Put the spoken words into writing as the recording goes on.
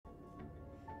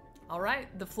All right,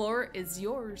 the floor is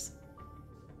yours.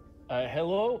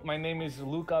 Hello, my name is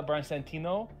Luca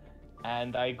Brancentino,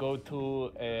 and I go to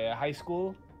high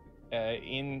school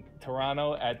in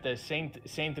Toronto at the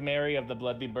Saint Mary of the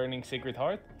Bloody Burning Sacred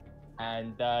Heart.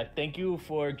 And thank you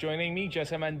for joining me,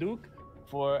 Jessamine Duke,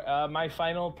 for my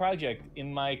final project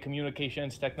in my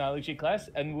communications technology class.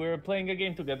 And we're playing a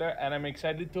game together, and I'm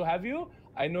excited to have you.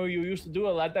 I know you used to do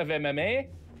a lot of MMA,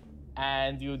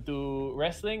 and you do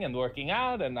wrestling and working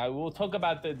out, and we'll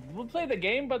play the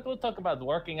game, but we'll talk about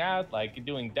working out, like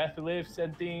doing deadlifts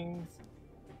and things.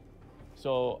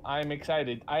 So I'm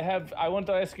excited. I want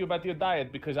to ask you about your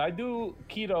diet, because I do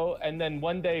keto, and then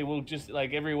one day we'll just,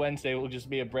 like every Wednesday, will just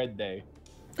be a bread day.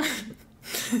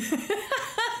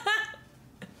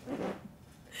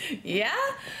 Yeah?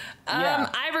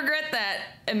 I regret that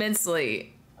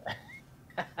immensely.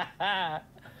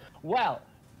 Well,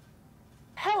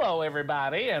 hello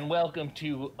everybody, and welcome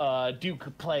to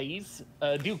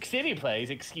Duke City Plays,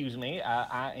 excuse me.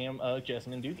 I am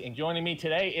Jessamine Duke, and joining me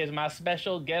today is my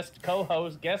special guest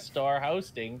co-host, guest star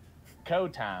hosting,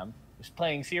 co-time, who's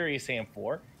playing Serious Sam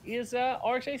 4, is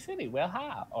RJ City. Well,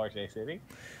 hi, RJ City.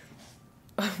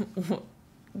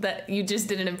 That you just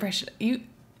did an impression.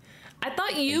 I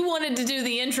thought you wanted to do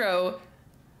the intro.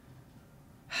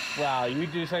 Wow, you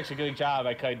do such a good job.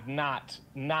 I could not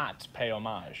pay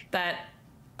homage. That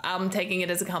I'm taking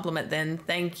it as a compliment then.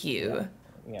 Thank you.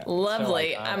 Yeah.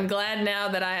 Lovely. So, I'm glad now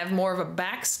that I have more of a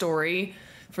backstory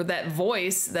for that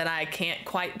voice that I can't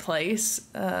quite place,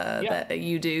 that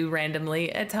you do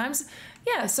randomly at times.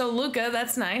 Yeah, so Luca,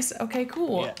 that's nice. Okay,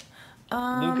 cool.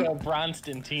 Yeah. Luca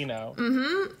Bronstantino.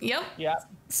 Mm-hmm. Yep. Yeah.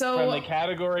 So from the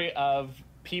category of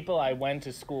people I went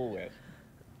to school with.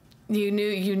 You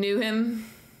knew him?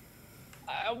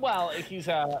 Well, he's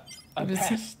a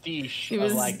pastiche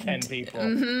of like 10 people.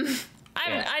 Mm-hmm.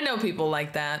 I know people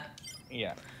like that.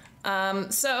 Yeah.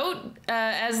 So,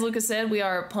 as Lucas said, we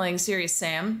are playing Serious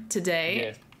Sam today.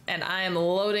 Yes. And I am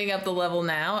loading up the level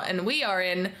now. And we are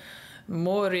in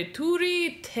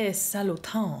Morituri Te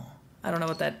Salutant. I don't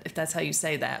know if that's how you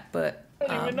say that, but... I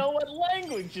don't even know what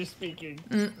language you're speaking.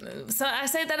 So I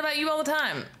say that about you all the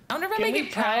time. I wonder if I make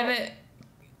it private...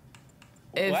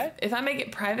 If I make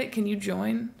it private, can you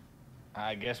join?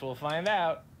 I guess we'll find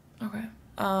out. Okay.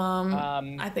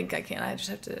 I think I can. I just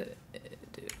have to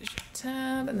do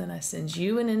tab, and then I send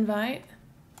you an invite.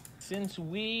 Since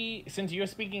you're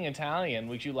speaking Italian,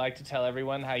 would you like to tell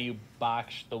everyone how you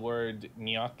botched the word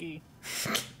gnocchi?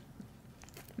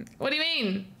 What do you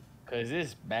mean? Cause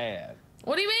it's bad.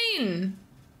 What do you mean?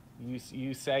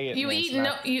 You say it.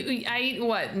 I eat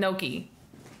what? Gnocchi.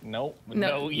 Nope.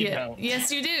 No, you don't.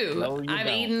 Yes, you do. No, you I've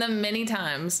eaten them many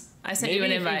times. I sent you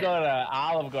an invite. Maybe if you go to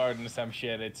Olive Garden or some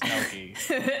shit, it's gnocchi.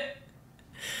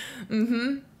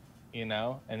 Mm-hmm. You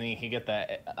know? And then you can get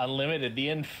the unlimited, the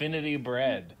infinity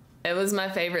bread. It was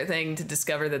my favorite thing to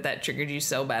discover that triggered you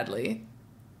so badly.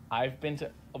 I've been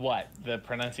to, what? The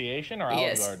pronunciation or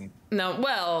Olive Garden? No,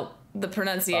 well, the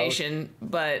pronunciation,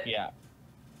 but... Yeah.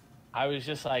 I was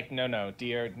just like, no,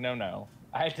 dear, no.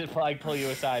 I had to like pull you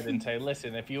aside and say,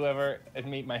 listen, if you ever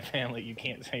meet my family, you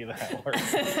can't say that word.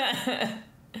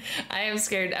 I am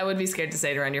scared. I would be scared to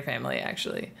say it around your family,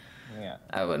 actually. Yeah.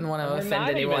 I wouldn't want to offend not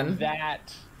anyone. Even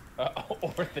that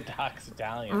Orthodox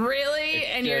Italian. Really?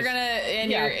 And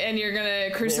you're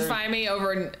gonna crucify me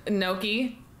over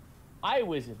gnocchi? I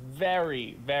was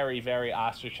very, very, very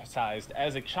ostracized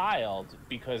as a child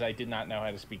because I did not know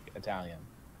how to speak Italian.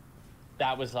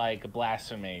 That was like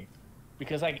blasphemy.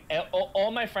 Because like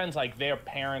all my friends, like their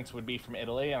parents would be from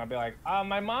Italy, and I'd be like,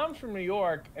 my mom's from New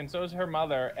York, and so is her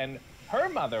mother, and her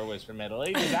mother was from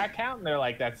Italy. Does that count? And they're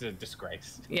like, that's a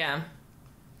disgrace. Yeah.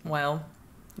 Well,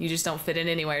 you just don't fit in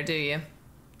anywhere, do you?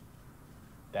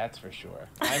 That's for sure.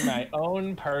 I'm my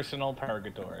own personal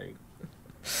purgatory.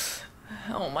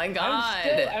 Oh my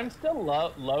god. I'm still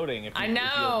loading. I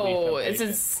know.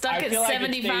 It's stuck at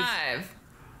 75.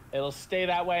 It'll stay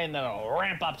that way, and then it'll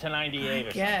ramp up to 98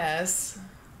 or Yes. something.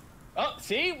 Oh,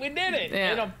 see? We did it!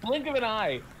 Yeah. In a blink of an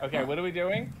eye. Okay, what are we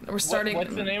doing? We're starting...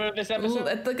 What's the name of this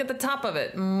episode? Look at the top of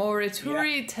it.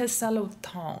 Morituri Te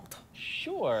Salutant.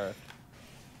 Sure.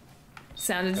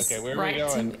 Sounded okay, where right are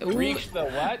we going? to me. Reach the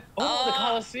what? Oh, the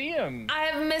Coliseum. I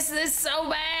have missed this so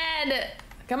bad.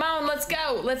 Come on, let's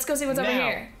go. Let's go see what's over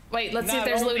here. Wait, let's see if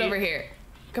there's loot over here.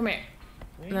 Come here.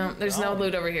 No, there's no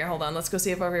loot over here. Hold on. Let's go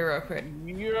see if over here real quick.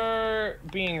 You're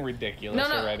being ridiculous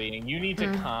already. You need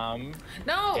to calm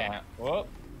down. Whoop.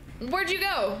 Where'd you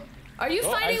go? Are you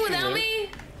fighting without me?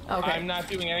 Okay. I'm not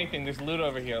doing anything. There's loot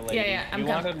over here, lady. Yeah, you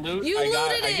wanted loot? You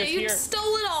looted it. You stole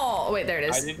it all. Oh, wait, there it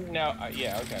is. I didn't know.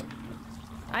 Yeah, okay.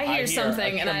 I hear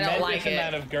something and I don't like it. A tremendous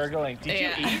amount of gurgling. Did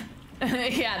you eat?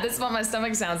 Yeah, this is what my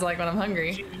stomach sounds like when I'm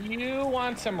hungry. Do you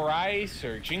want some rice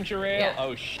or ginger ale? Yeah.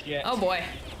 Oh shit. Oh boy.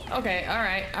 Okay, all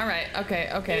right, okay,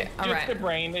 all right. It's just a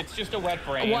brain. It's just a wet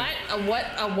brain. What? A what?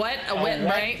 A wet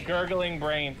brain? Gurgling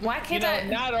brain. Why can't I?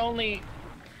 Not only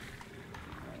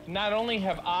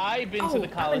have I been to the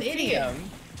Coliseum.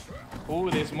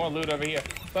 Ooh, there's more loot over here.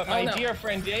 But my dear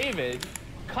friend David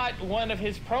cut one of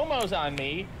his promos on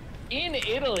me in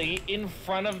Italy in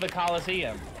front of the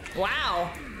Coliseum. Wow.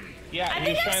 Yeah, I he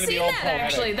was think trying I've to be seen all that poetic.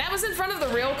 actually. That was in front of the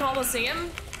real Coliseum.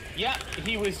 Yeah,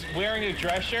 he was wearing a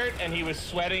dress shirt and he was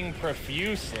sweating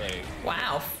profusely.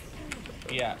 Wow.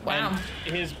 Yeah. Wow.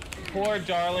 And his poor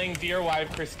darling dear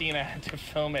wife Christina had to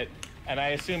film it, and I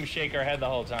assume shake her head the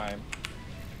whole time.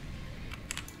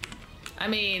 I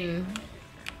mean,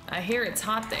 I hear it's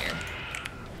hot there.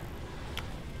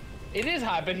 It is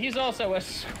hot, but he's also a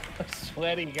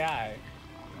sweaty guy.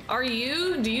 Are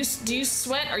you? Do you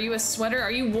sweat? Are you a sweater?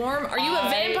 Are you warm? Are you a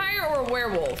vampire or a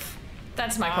werewolf?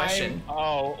 That's my question.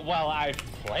 Oh, well, I've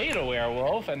played a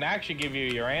werewolf, and that should give you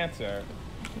your answer.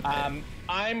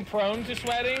 I'm prone to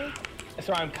sweating,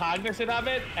 so I'm cognizant of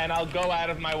it, and I'll go out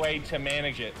of my way to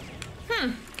manage it.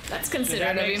 That's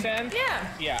considerate of you. Does that make sense? Yeah.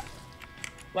 Yeah.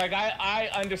 Like, I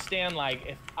understand, like,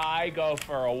 if I go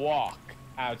for a walk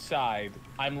outside,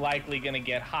 I'm likely gonna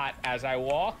get hot as I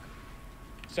walk,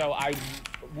 so I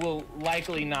will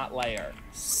likely not layer.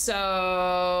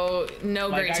 So, no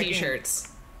Like, gray t-shirts.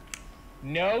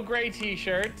 No gray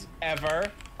t-shirts ever,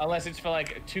 unless it's for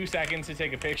like 2 seconds to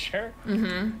take a picture.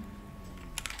 But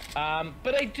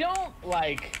I don't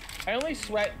I only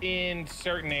sweat in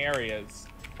certain areas.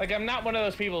 Like, I'm not one of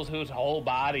those people whose whole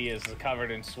body is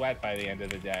covered in sweat by the end of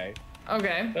the day.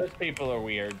 Okay. Those people are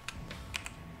weird.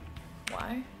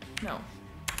 Why? No.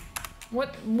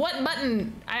 What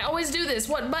button? I always do this.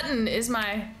 What button is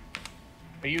my...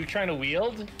 Are you trying to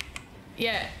wield?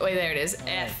 Yeah, wait, there it is. Oh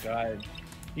F. my god.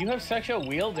 You have such a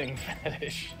wielding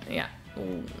fetish. Yeah.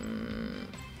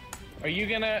 Are you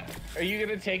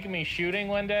gonna take me shooting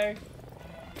one day?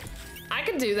 I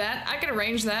could do that. I could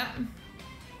arrange that.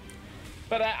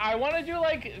 But I want to do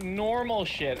like normal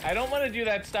shit. I don't want to do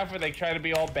that stuff where they try to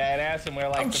be all badass and wear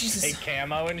like the fake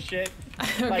camo and shit.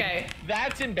 Okay. Like,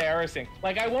 that's embarrassing.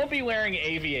 Like, I won't be wearing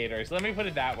aviators. Let me put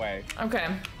it that way. Okay.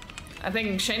 I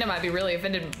think Shayna might be really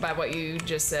offended by what you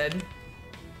just said.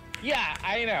 Yeah,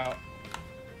 I know.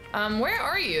 Where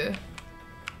are you?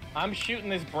 I'm shooting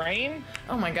this brain.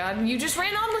 Oh my god, you just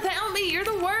ran on without me. You're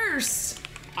the worst.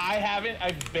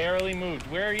 I've barely moved.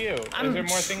 Where are you? Is there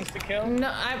more things to kill? No,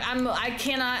 I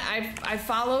cannot.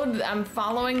 I'm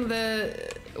following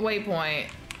the waypoint.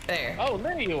 There. Oh,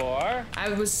 there you are. I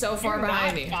was so far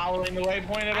behind you. Following the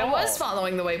waypoint at all. I was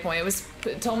following the waypoint.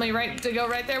 It told me to go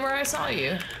right there where I saw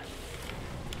you.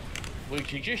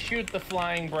 Would you just shoot the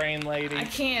flying brain lady? I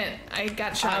can't. I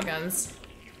got shotguns.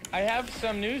 I have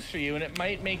some news for you, and it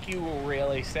might make you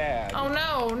really sad. Oh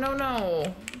no, no,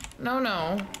 no. No,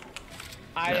 no.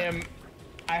 I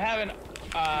haven't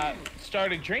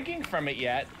started drinking from it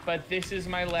yet, but this is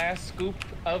my last scoop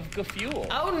of Gafuel.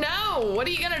 Oh no, what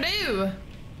are you gonna do?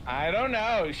 I don't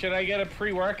know. Should I get a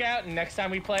pre-workout and next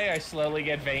time we play I slowly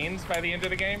get veins by the end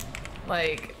of the game?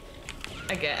 Like,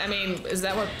 I mean, is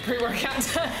that what pre-workout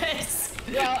does?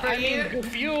 Well, I mean,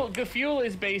 Gafuel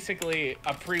is basically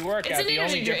a pre-workout. It's an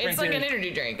energy drink. It's like an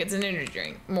energy drink. It's an energy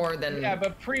drink more than... Yeah,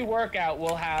 but pre-workout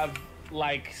will have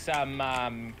like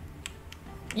some...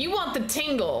 You want the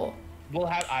tingle. We'll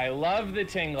have... I love the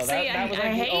tingle. See, that was like I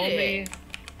the hate only... it.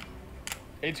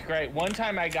 It's great. One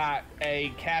time I got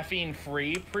a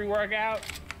caffeine-free pre-workout.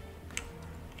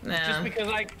 Nah. Just because,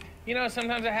 like, you know,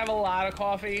 sometimes I have a lot of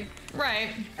coffee. Right.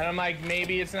 And I'm like,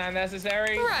 maybe it's not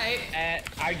necessary. Right. And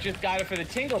I just got it for the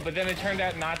tingle, but then it turned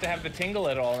out not to have the tingle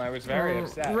at all, and I was very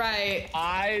upset. Right.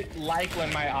 I like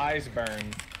when my eyes burn.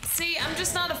 See, I'm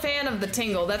just not a fan of the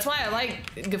tingle. That's why I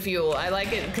like Gafuel. I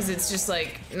like it because it's just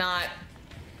like not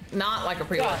like a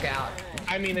pre-workout.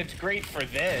 I mean, it's great for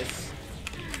this.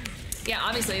 Yeah,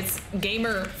 obviously it's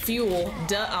gamer fuel.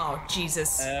 Duh. Oh,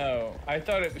 Jesus. Oh, I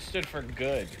thought it stood for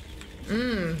good.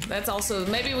 That's also,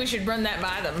 maybe we should run that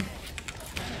by them.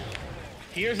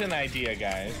 Here's an idea,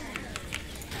 guys.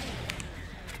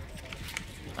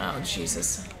 Oh,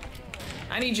 Jesus.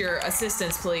 I need your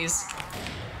assistance, please.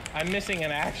 I'm missing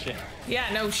an action. Yeah,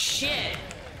 no shit.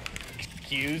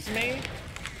 Excuse me?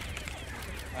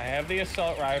 I have the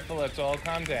assault rifle. Let's all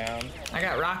calm down. I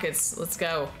got rockets. Let's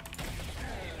go.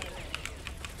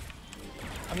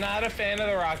 I'm not a fan of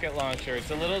the rocket launcher. It's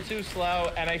a little too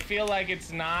slow, and I feel like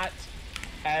it's not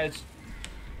as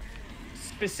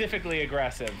specifically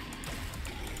aggressive.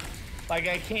 Like,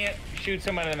 I can't shoot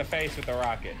someone in the face with a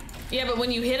rocket. Yeah, but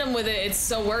when you hit him with it, it's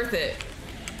so worth it.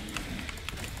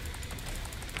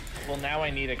 Well, now I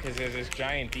need it because there's this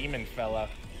giant demon fella.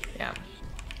 Yeah.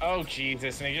 Oh,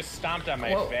 Jesus, and he just stomped on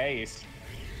my face.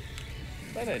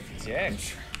 What a dick.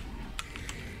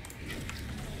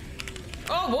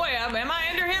 Oh boy, am I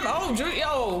under him?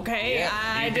 Oh, okay. Yep,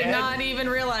 I did not even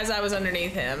realize I was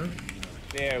underneath him.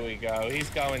 There we go. He's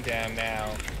going down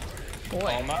now.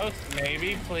 Boy. Almost,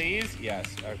 maybe, please.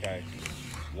 Yes, okay.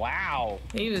 Wow.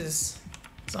 He was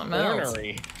something else.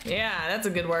 Ornery. Yeah, that's a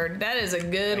good word. That is a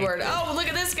good word. Oh, look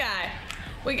at this guy.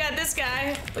 We got this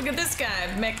guy. Look at this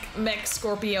guy. Mech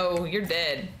Scorpio, you're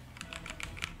dead.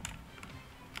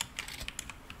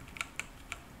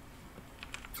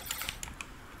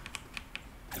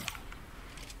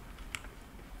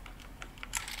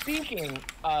 Speaking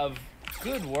of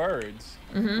good words,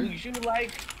 would you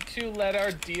like to let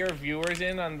our dear viewers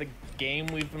in on the game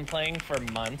we've been playing for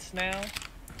months now?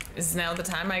 Is now the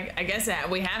time? I guess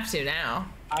we have to now.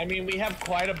 I mean, we have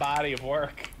quite a body of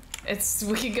work.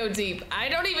 We could go deep. I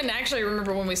don't even actually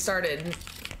remember when we started.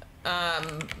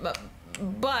 But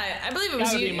I believe it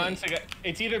was Gotta be months ago.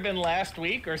 It's either been last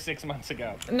week or 6 months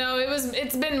ago. No,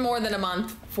 it's been more than a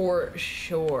month for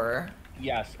sure.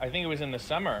 Yes, I think it was in the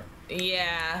summer.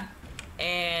 Yeah,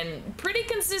 and pretty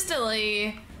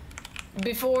consistently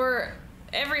before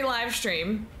every live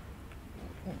stream,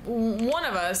 one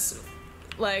of us,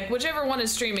 like whichever one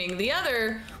is streaming, the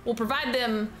other will provide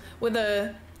them with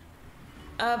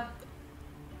what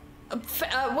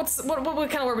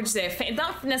kind of word would you say?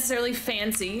 Not necessarily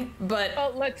fancy,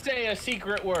 but let's say a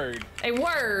secret word. A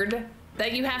word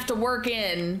that you have to work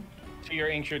in to your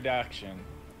introduction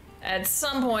at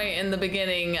some point in the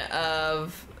beginning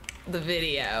of the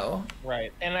video.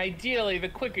 Right, and ideally, the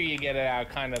quicker you get it out,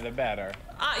 kind of the better.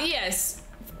 Yes.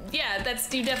 Yeah,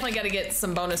 you definitely got to get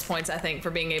some bonus points, I think,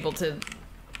 for being able to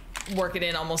work it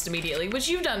in almost immediately, which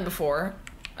you've done before.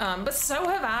 But so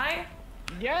have I.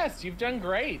 Yes, you've done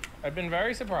great. I've been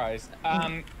very surprised.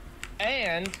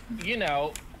 And, you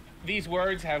know, these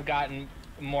words have gotten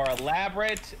more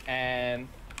elaborate and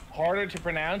harder to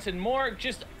pronounce and more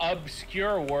just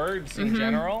obscure words in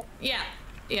general. Yeah.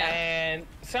 Yeah. And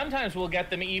sometimes we'll get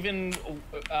them even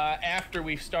after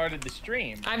we've started the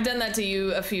stream. I've done that to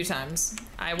you a few times,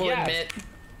 I will admit.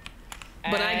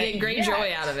 But I get great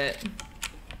joy out of it.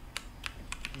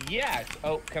 Yes.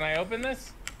 Oh, can I open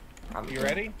this? Probably. You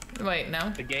ready? Wait,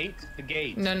 no. The gate? The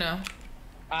gate. No.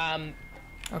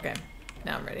 Okay.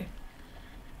 Now I'm ready.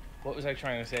 What was I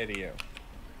trying to say to you?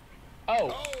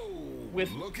 Oh,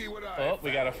 looky what I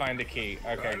we gotta find a key.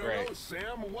 Okay, great. Know,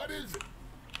 Sam, what is it?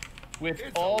 With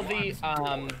all the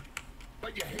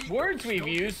words we've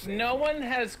used, no one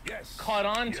has caught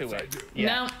on to it.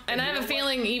 No, and I have a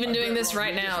feeling even doing this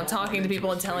right now, talking to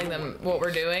people and telling them what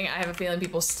we're doing, I have a feeling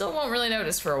people still won't really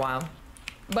notice for a while.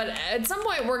 But at some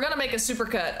point, we're gonna make a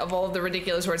supercut of all of the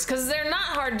ridiculous words, because they're not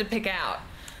hard to pick out.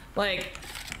 Like,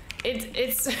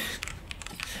 it's...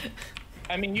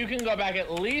 I mean, you can go back at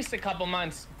least a couple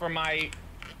months for my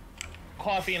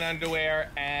coffee and underwear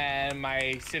and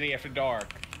my City After Dark.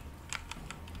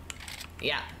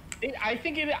 Yeah. I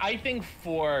think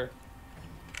for,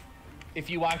 if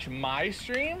you watch my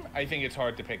stream, I think it's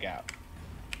hard to pick out.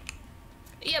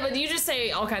 Yeah, but you just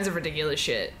say all kinds of ridiculous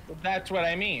shit. That's what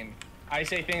I mean. I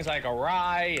say things like a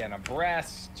rye and a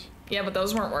breast. Yeah, but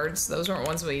those weren't words. Those weren't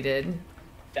ones we did.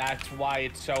 That's why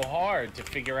it's so hard to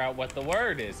figure out what the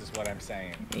word is what I'm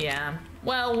saying. Yeah.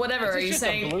 Well, whatever. Are you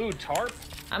saying? Just a blue tarp?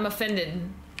 I'm offended.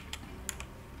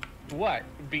 What?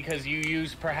 Because you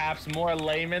use perhaps more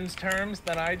layman's terms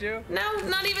than I do? No,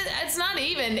 not even. It's not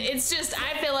even. It's just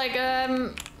I feel like I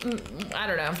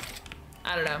don't know.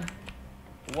 I don't know.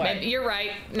 What? Maybe, you're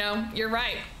right. No, you're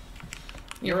right.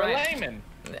 You're right. A layman.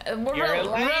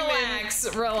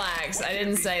 Relax. I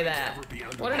didn't say that.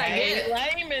 What did I get?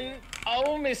 Layman.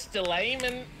 Oh, Mr.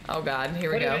 Layman. Oh God,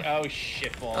 here we go. Oh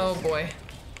shit balls. Oh boy.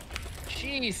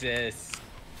 Jesus.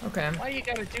 Okay. Why you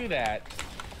gotta do that?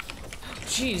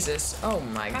 Jesus. Oh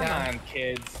my God. Come on,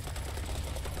 kids.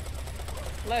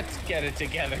 Let's get it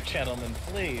together, gentlemen,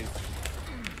 please.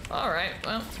 All right.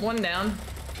 Well, one down.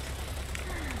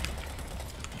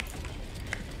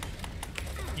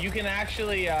 You can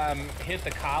actually hit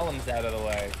the columns out of the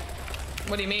way.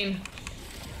 What do you mean?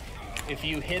 If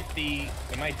you hit the...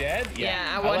 Am I dead?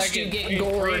 Yeah, I watched you get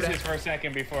gored. Freezes for a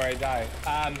second before I die.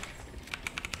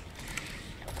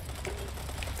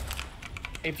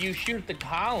 If you shoot the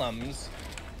columns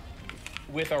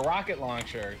with a rocket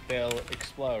launcher, they'll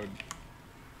explode.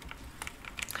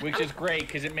 Which is great,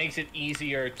 because it makes it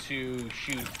easier to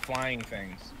shoot flying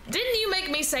things. Didn't you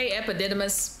make me say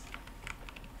epididymis?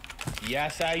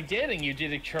 Yes, I did, and you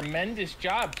did a tremendous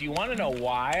job. Do you want to know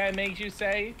why I made you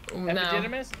say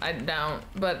epididymis? No, I don't.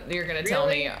 But you're gonna tell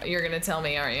me. You're gonna tell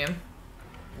me, aren't you?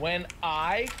 When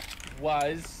I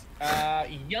was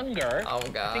younger, oh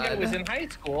God, I think I was in high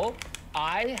school.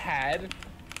 I had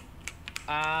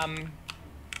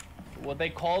well, they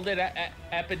called it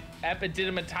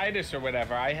epididymitis or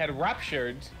whatever. I had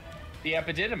ruptured the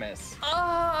epididymis.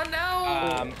 Oh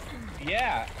no!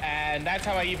 Yeah, and that's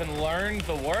how I even learned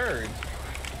the word.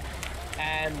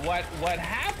 And what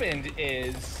happened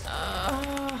is,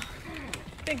 I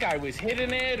think I was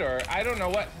hitting it, or I don't know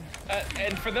what.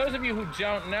 And for those of you who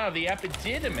don't know, the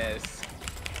epididymis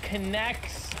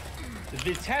connects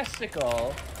the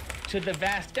testicle to the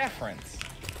vas deferens,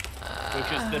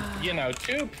 which is the, you know,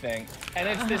 tube thing. And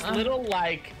it's this little,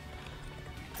 like,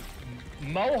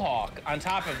 mohawk on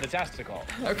top of the testicle.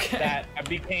 Okay. That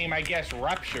became, I guess,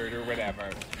 ruptured or whatever.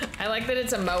 I like that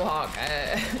it's a mohawk.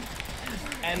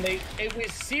 And it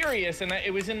was serious, and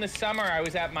it was in the summer. I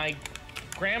was at my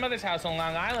grandmother's house on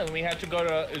Long Island. We had to go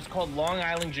to, it was called Long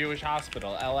Island Jewish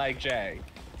Hospital, LIJ.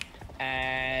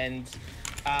 And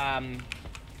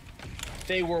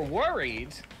they were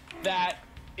worried that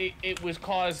it was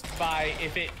caused by,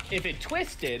 if it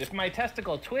twisted, if my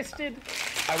testicle twisted,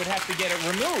 I would have to get it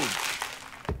removed.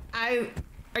 Are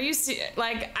you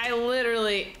like, I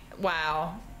literally,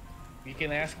 wow. You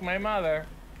can ask my mother.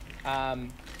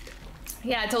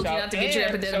 Yeah, I told you not to get your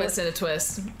epididymis in a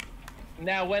twist.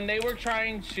 Now, when they were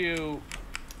trying to,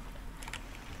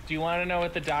 do you want to know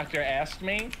what the doctor asked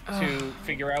me to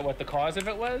figure out what the cause of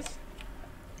it was?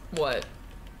 What?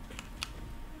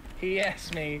 He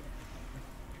asked me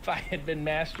if I had been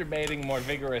masturbating more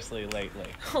vigorously lately.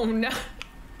 Oh no.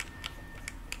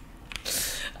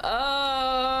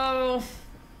 Oh.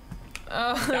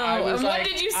 And what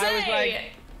did you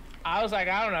say? I was like,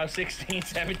 I don't know, 16,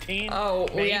 17. Oh,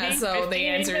 maybe, yeah, so the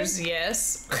answer even? is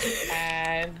yes.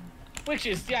 And, which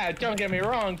is, yeah, don't get me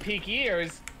wrong, peak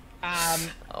years.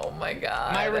 Oh my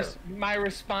God. My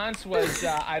response was,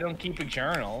 I don't keep a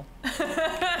journal.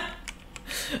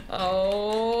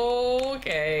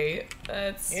 Okay,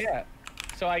 that's... Yeah,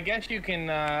 so I guess you can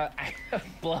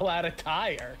blow out a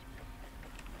tire.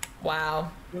 Wow.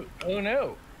 Who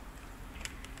knew?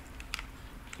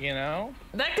 You know?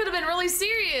 That could have been really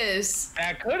serious.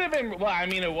 That could have been, well, I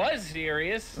mean, it was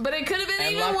serious. But it could have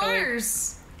been even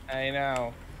worse. I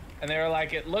know. And they were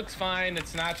like, it looks fine,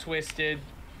 it's not twisted.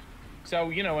 So,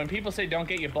 you know, when people say don't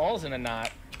get your balls in a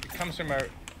knot, it comes from a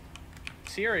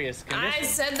serious condition. I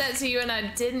said that to you and I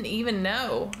didn't even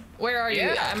know. Where are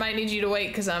you? I might need you to wait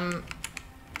because I'm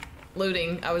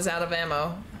looting. I was out of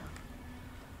ammo.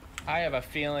 I have a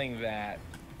feeling that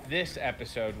this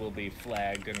episode will be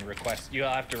flagged and you'll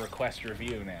have to request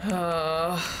review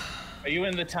now. Are you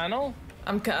in the tunnel?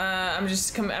 I'm back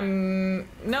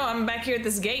here at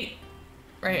this gate.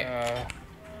 Right.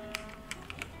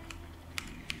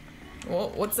 Well,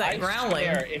 what's that growling?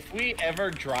 Swear, if we ever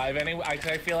drive anywhere, I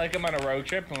feel like I'm on a road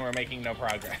trip and we're making no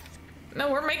progress. No,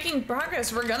 we're making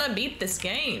progress. We're gonna beat this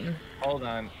game. Hold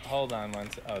on one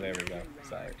second. Oh, there we go.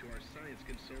 Sorry.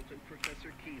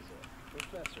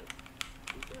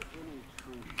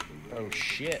 Oh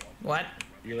shit. What?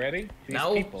 You ready? These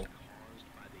no. People.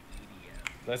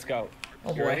 Let's go.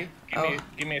 Oh, you boy. ready?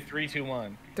 Give me a 3, 2,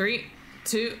 1. 3,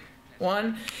 2,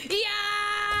 1.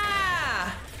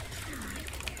 Yeah!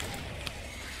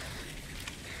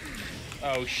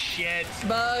 Oh shit.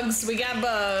 Bugs. We got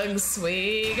bugs.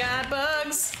 We got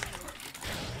bugs.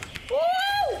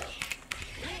 Woo!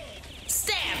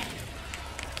 Stab.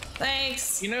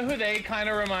 Thanks. You know who they kind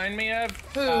of remind me of?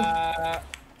 Who?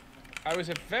 I was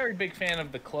a very big fan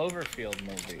of the Cloverfield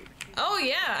movie. Oh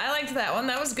yeah, I liked that one.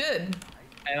 That was good.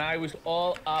 And I was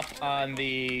all up on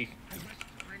the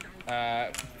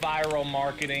viral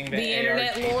marketing, the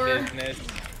internet ARG lore. Business.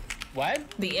 What?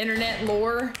 The internet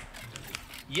lore.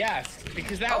 Yes,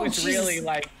 because that was really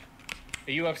like.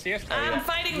 Are you upstairs? I'm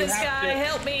fighting this guy.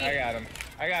 Help me. I got him.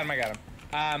 I got him.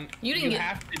 You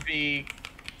have to be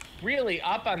really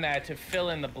up on that to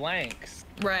fill in the blanks.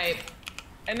 Right.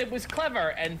 And it was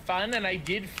clever and fun, and I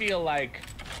did feel like,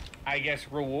 I guess,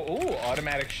 ooh,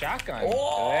 automatic shotgun.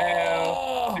 Oh.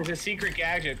 Well, there's a secret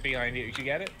gadget behind you. Did you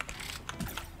get it?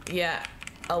 Yeah,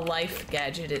 a life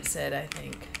gadget, it said, I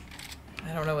think.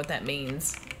 I don't know what that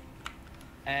means.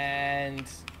 And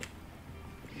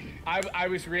I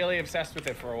was really obsessed with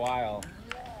it for a while.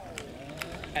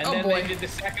 And then they did the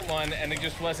second one, and it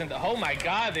just wasn't. Oh my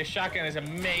god, this shotgun is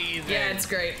amazing. Yeah, it's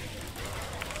great.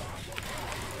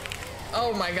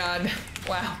 Oh my god.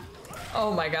 Wow.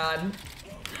 Oh my god.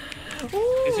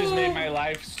 Ooh. This has made my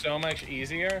life so much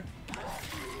easier.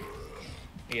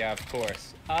 Yeah, of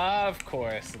course. Of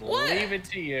course. What? Leave it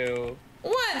to you.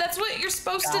 What? That's what you're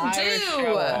supposed to do.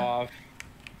 Show off.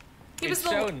 It's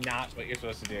so not what you're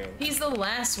supposed to do. He's the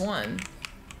last one.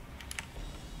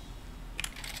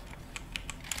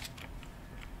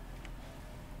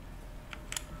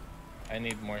 I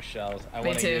need more shells. I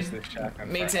want to use this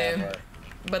shotgun Me forever. too.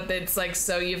 But it's like,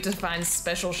 so you have to find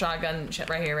special shotgun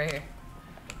right here, right here.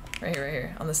 Right here, right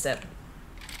here, on the step.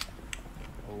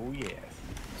 Oh, yes.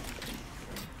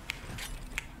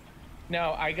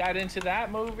 No, I got into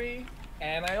that movie,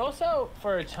 and I also,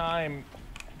 for a time,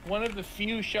 one of the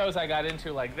few shows I got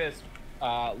into like this,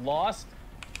 Lost.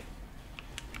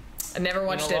 I never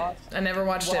watched it. I never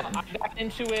watched it. I got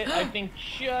into it, I think,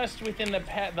 just within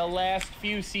the last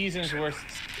few seasons were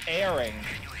airing,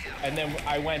 and then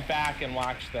I went back and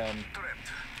watched them.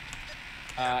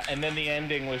 And then the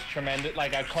ending was tremendous.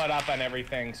 Like, I caught up on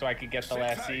everything so I could get the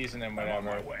last season and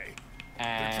whatever.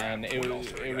 And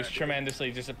it was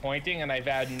tremendously disappointing, and I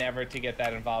vowed never to get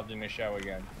that involved in a show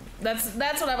again. That's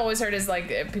what I've always heard is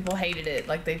like people hated it,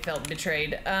 like they felt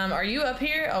betrayed. Are you up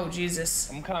here? Oh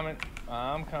Jesus! I'm coming.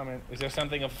 I'm coming. Is there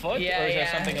something afoot, yeah, or is there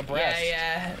something abreast?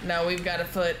 Yeah. No, we've got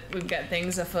afoot. We've got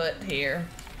things afoot here.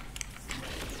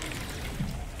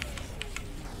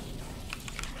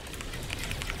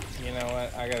 You know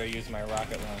what? I gotta use my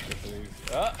rocket launcher for these.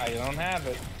 Oh, I don't have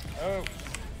it. Oh.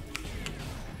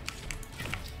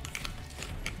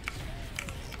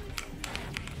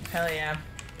 Hell yeah.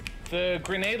 The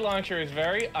grenade launcher is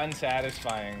very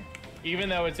unsatisfying, even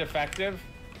though it's effective.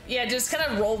 Yeah, just kind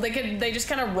of roll. They just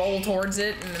kind of roll towards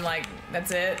it, and then, like,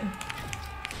 that's it.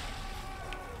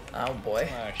 Oh boy.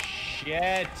 Oh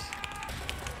shit!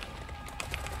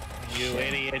 You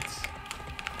idiots!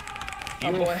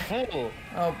 Oh boy. Fool.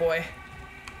 Oh boy.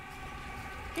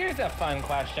 Here's a fun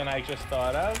question I just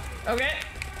thought of. Okay.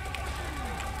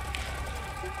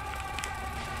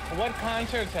 What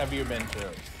concerts have you been to?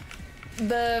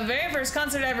 The very first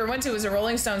concert I ever went to was a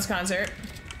Rolling Stones concert.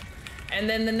 And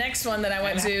then the next one that I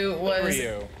went to was,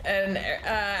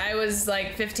 I was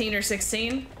like 15 or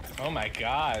 16. Oh my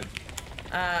god.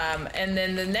 And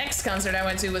then the next concert I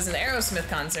went to was an Aerosmith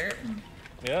concert.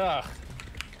 Ugh.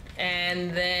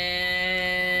 And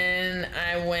then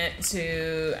I went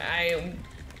to,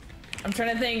 I'm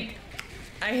trying to think,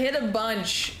 I hit a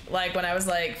bunch like when I was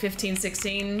like 15,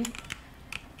 16.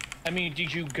 I mean,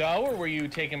 did you go or were you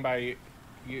taken by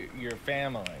your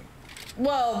family?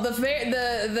 Well,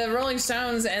 the Rolling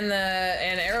Stones and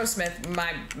Aerosmith,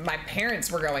 my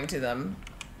parents were going to them,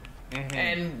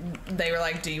 and they were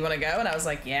like, "Do you want to go?" And I was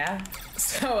like, "Yeah."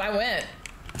 So I went,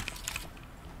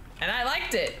 and I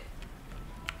liked it.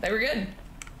 They were good.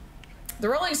 The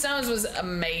Rolling Stones was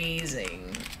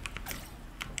amazing.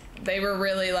 They were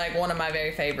really like one of my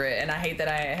very favorite, and I hate that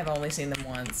I have only seen them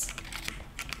once.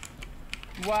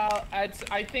 Well,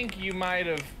 I think you might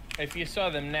have. If you saw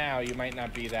them now, you might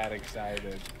not be that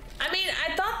excited. I mean,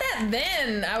 I thought that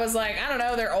then. I was like, I don't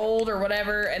know, they're old or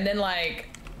whatever, and then like,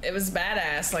 it was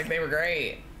badass, like they were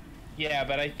great. Yeah,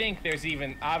 but I think there's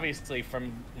even, obviously,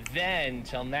 from then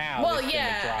till now. Well,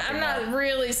 yeah, I'm not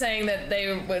really saying that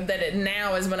it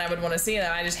now is when I would want to see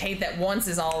them. I just hate that once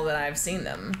is all that I've seen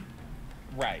them.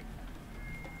 Right.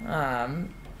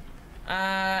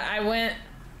 I went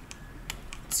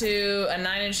to a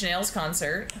Nine Inch Nails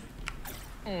concert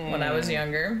when I was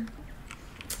younger.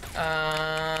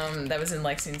 That was in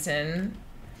Lexington.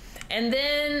 And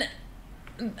then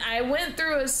I went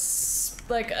through a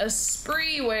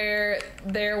spree where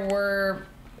there were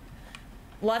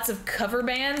lots of cover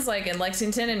bands, like in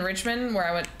Lexington and Richmond, where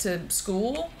I went to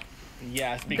school.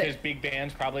 Yes, because big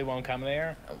bands probably won't come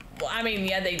there. Well, I mean,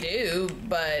 yeah, they do,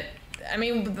 but I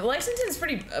mean, Lexington's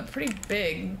pretty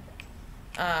big.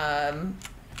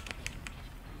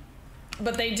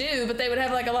 But they would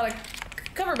have like a lot of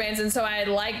cover bands, and so I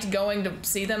liked going to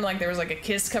see them. Like there was like a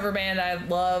Kiss cover band I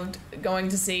loved going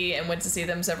to see and went to see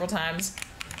them several times.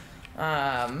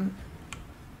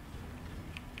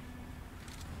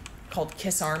 Called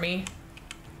Kiss Army.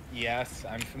 Yes,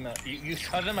 I'm familiar. You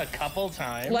saw them a couple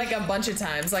times. Like a bunch of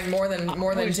times, like more than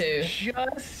two.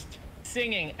 Just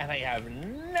singing, and I have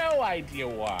no idea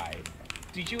why.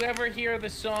 Did you ever hear the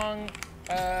song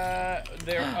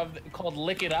called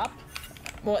 "Lick It Up"?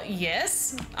 Well,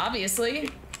 yes,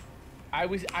 obviously. I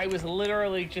was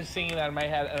literally just singing that in my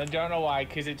head, and I don't know why,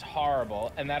 because it's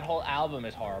horrible, and that whole album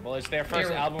is horrible. It's their first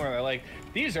album where they're like,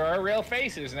 "These are our real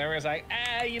faces," and everyone's like,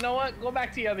 you know what? Go back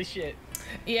to the other shit.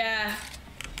 Yeah.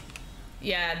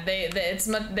 Yeah,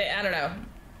 I don't know.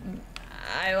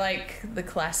 I like the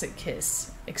classic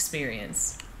Kiss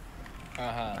experience.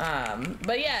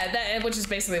 But yeah, which is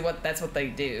basically that's what they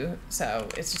do. So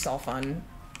it's just all fun.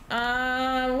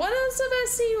 What else have I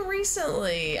seen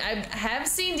recently? I have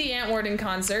seen Die Antwoord in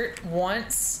concert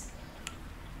once,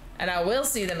 and I will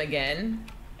see them again.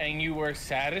 And you were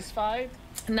satisfied?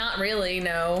 Not really,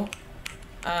 no.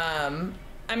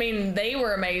 I mean, they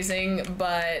were amazing,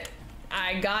 but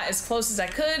I got as close as I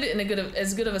could in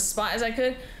as good of a spot as I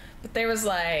could. But there was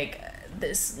like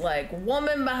this like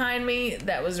woman behind me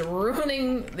that was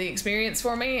ruining the experience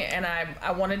for me, and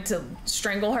I wanted to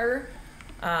strangle her.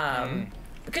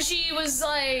 Because she was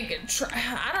like,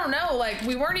 I don't know, like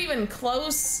we weren't even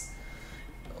close.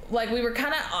 Like we were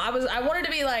kind of, I wanted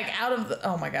to be like out of the,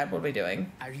 oh my God, what are we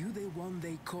doing? Are you the one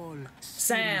they call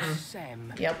Sam?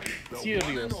 Sam. Yep.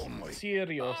 Serious.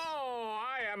 Serious. Oh,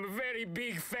 I am a very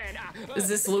big fan. Is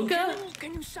this Luca?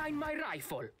 Can you sign my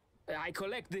rifle? I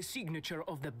collect the signature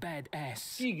of the badass.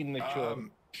 Signature.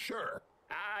 Sure.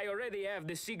 I already have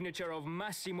the signature of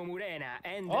Massimo Murena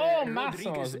and Massimo's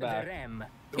Rodriguez back. the Ram.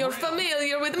 You're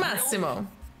familiar with Massimo.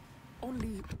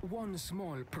 Only one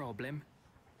small problem.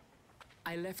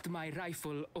 I left my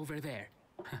rifle over there.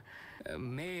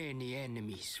 Many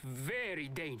enemies, very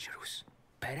dangerous.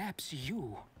 Perhaps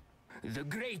you, the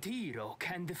great hero,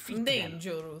 can defeat them.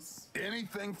 Dangerous.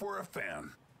 Anything for a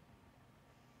fan.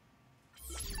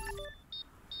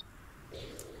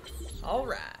 All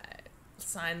right.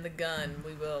 Sign the gun.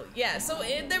 We will. Yeah. So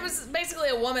there was basically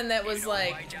a woman that was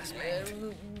like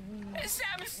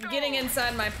getting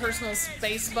inside my personal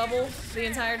space bubble the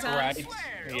entire time. Right.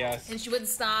 Yes. And she wouldn't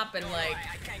stop, and like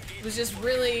it was just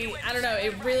really, I don't know,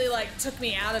 it really like took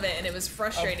me out of it, and it was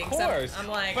frustrating. Of course. I'm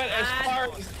like, but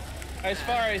as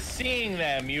far as seeing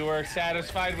them, you were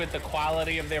satisfied with the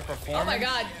quality of their performance? oh my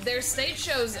God, their stage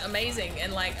show's amazing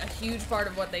and like a huge part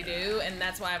of what they do, and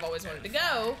that's why I've always wanted to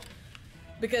go.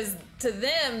 Because to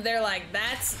them, they're like,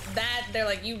 they're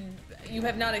like, you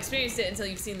have not experienced it until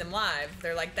you've seen them live.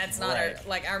 They're like, that's not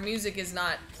Right. our music is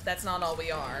not, that's not all we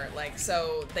are. Like,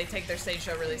 so they take their stage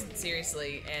show really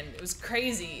seriously, and it was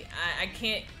crazy. I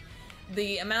can't,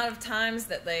 the amount of times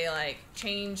that they like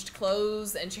changed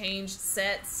clothes and changed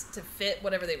sets to fit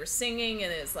whatever they were singing,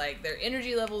 and it's like their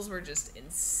energy levels were just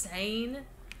insane.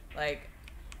 Like,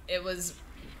 it was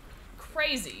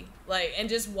crazy. Like, and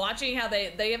just watching how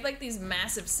they have like these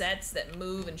massive sets that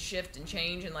move and shift and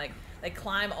change, and like they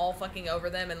climb all fucking over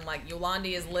them, and like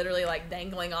Yolandi is literally like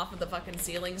dangling off of the fucking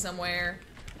ceiling somewhere,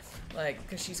 like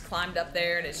because she's climbed up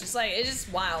there, and it's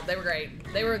just wild. They were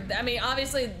great. They were, I mean,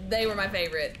 obviously they were my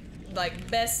favorite, like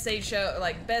best stage show,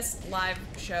 like best live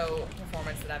show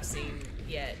performance that I've seen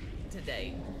yet to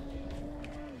date.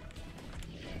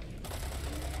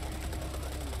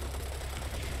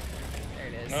 There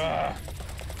it is. Ugh.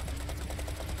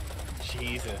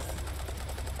 Jesus.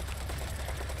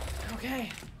 Okay.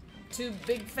 Two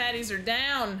big fatties are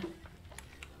down.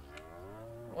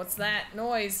 What's that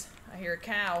noise? I hear a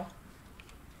cow.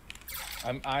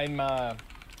 I'm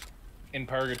in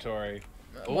purgatory.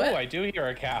 Oh, What? I do hear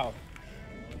a cow.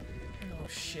 Oh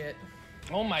shit.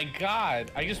 Oh my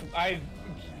God. I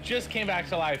just came back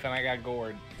to life and I got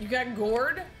gored. You got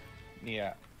gored?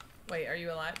 Yeah. Wait, are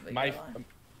you alive? Wait, you're alive.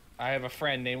 I have a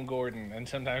friend named Gordon, and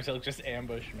sometimes he'll just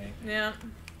ambush me. Yeah.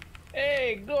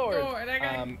 Hey, Gord! Gord, I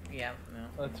got yeah, no.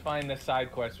 Let's find the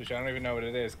side quest, which I don't even know what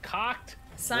it is. Cocked?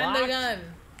 Sign locked, the gun.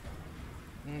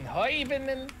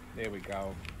 Heuvenen. There we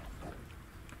go.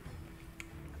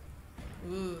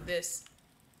 Ooh, this.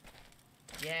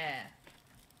 Yeah.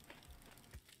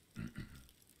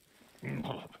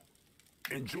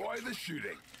 Enjoy the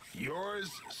shooting.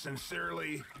 Yours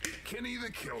sincerely, Kenny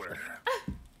the Killer.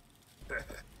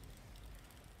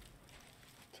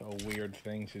 It's a weird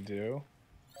thing to do.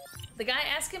 The guy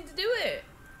asked him to do it.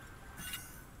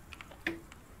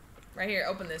 Right here,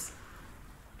 open this.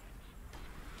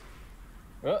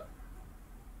 Oh.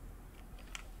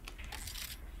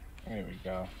 There we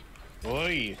go.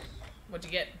 Oi! What'd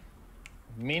you get?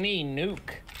 Mini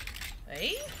nuke.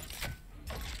 Hey?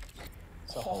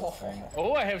 It's a whole thing.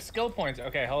 Oh, I have skill points.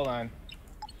 Okay, hold on.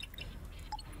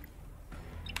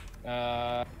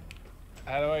 How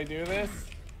do I do this?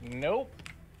 Nope.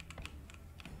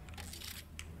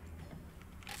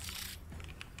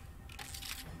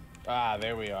 Ah,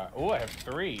 there we are. Oh, I have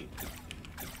 3.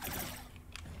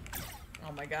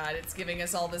 Oh my God, it's giving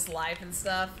us all this life and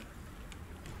stuff.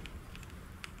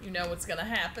 You know what's gonna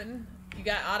happen. You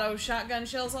got auto shotgun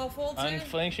shells all full too?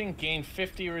 Unflinching, gain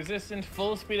 50 resistance,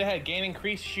 full speed ahead, gain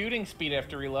increased shooting speed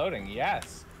after reloading.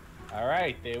 Yes. All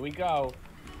right, there we go.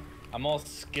 I'm all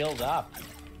skilled up.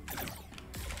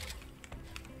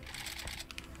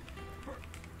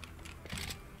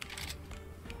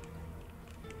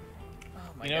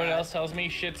 Oh my You know God. what else tells me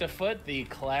shit's afoot? The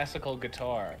classical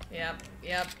guitar. Yep.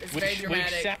 It's Which, very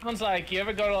dramatic. which sounds like, you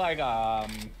ever go to like,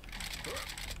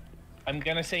 I'm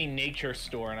gonna say nature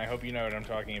store, and I hope you know what I'm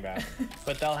talking about.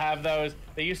 But they'll have those,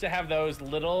 they used to have those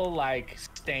little like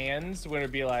stands where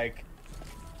it'd be like,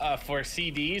 for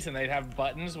CDs, and they'd have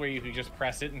buttons where you could just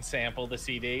press it and sample the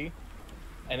CD.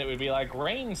 And it would be like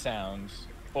rain sounds,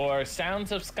 or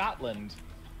sounds of Scotland.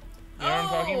 You know what I'm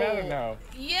talking about or no?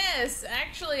 Yes,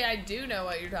 actually I do know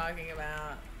what you're talking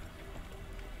about.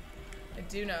 I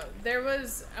do know. There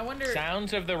was, I wonder.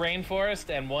 Sounds of the rainforest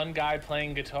and one guy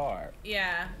playing guitar.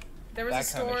 Yeah. There was That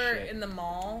a kind of store shit. in the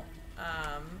mall,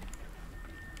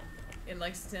 in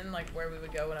Lexington, like where we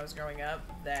would go when I was growing up,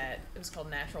 that it was called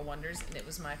Natural Wonders, and it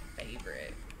was my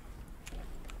favorite.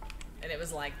 And it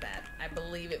was like that. I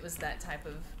believe it was that type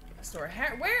of store.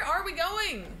 Where are we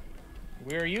going?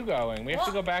 Where are you going? We have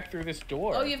to Well- go back through this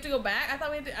door. Oh, you have to go back? I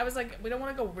thought we had to, I was like, we don't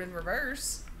want to go in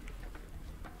reverse.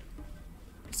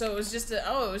 So it was just a,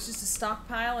 it was just a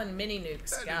stockpile and mini nukes.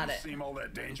 That Got didn't it. seem all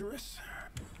that dangerous.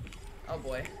 Oh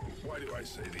boy. Why do I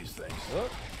say these things? Oh,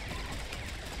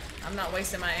 I'm not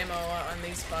wasting my ammo on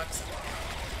these fucks.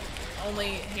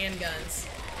 Only handguns.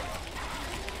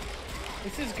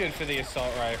 this is good for the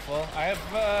assault rifle. I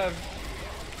have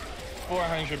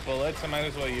 400 bullets. I might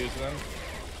as well use them.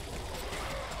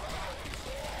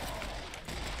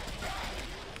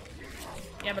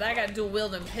 Yeah, but I got dual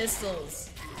wielding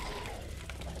pistols.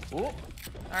 Ooh. All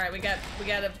right, we got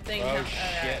a thing. Oh, Oh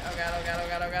shit.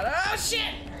 God. Oh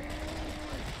shit!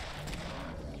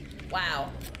 Wow.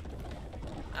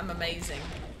 I'm amazing.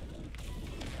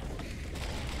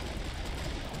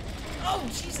 Oh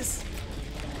Jesus!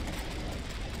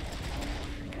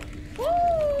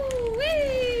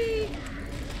 Woo-wee!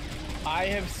 I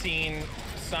have seen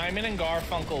Simon and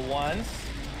Garfunkel once.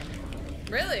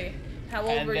 Really? How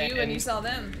old And were you when then- you saw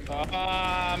them?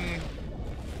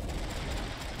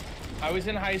 I was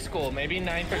in high school, maybe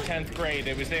 9th or 10th grade.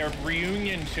 It was their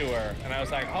reunion tour, and I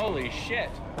was like, holy shit.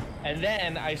 And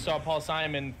then I saw Paul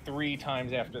Simon 3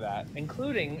 times after that,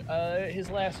 including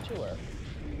his last tour.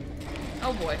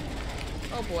 Oh boy.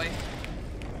 Oh boy.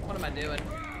 What am I doing?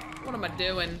 What am I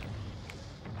doing?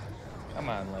 Come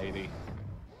on, lady.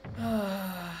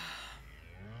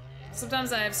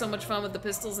 Sometimes I have so much fun with the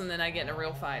pistols and then I get in a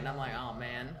real fight and I'm like, oh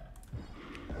man.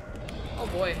 Oh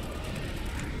boy.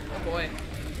 Oh boy.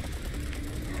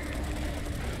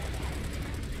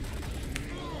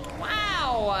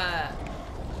 Wow!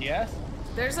 Yes?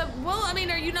 There's a, well, I mean,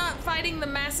 are you not fighting the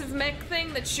massive mech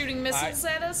thing that's shooting missiles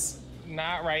at us?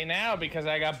 Not right now, because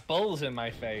I got bulls in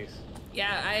my face.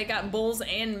 Yeah, I got bulls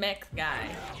and mech guy.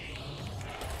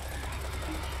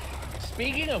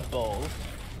 Speaking of bulls,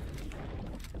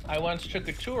 I once took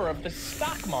a tour of the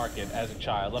stock market as a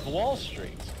child of Wall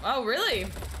Street. Oh, really?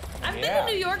 I've been Yeah.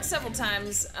 to New York several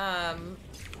times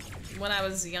when I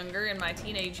was younger, in my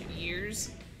teenage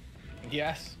years,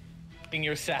 Yes. In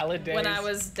your salad days. when I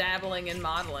was dabbling in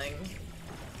modeling.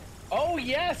 Oh,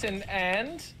 yes, and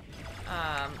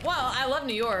Well, I love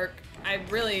New York. I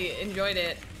really enjoyed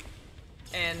it.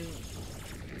 And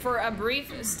for a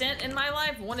brief stint in my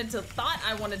life, thought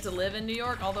I wanted to live in New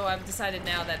York, although I've decided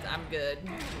now that I'm good.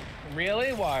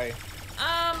 really? Why?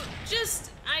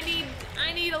 Just, I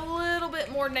need a little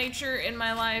bit more nature in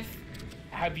my life.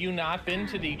 Have you not been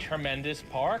to the tremendous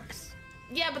parks?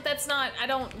 Yeah, but that's not,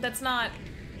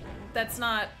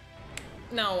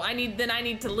 no, I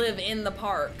need to live in the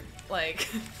park. Like,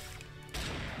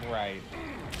 Right.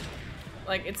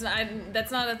 like it's not,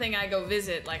 that's not a thing I go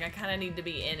visit. Like, I kind of need to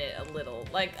be in it a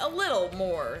little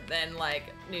more than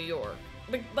like New York.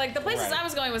 But, like, the places Right. I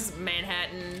was going was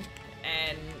Manhattan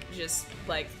and just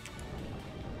like,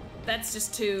 that's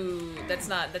too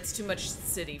much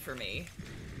city for me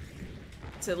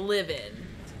to live in.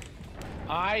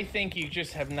 I think you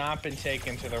just have not been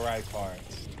taken to the right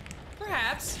parts.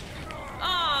 Perhaps.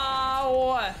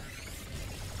 Oh.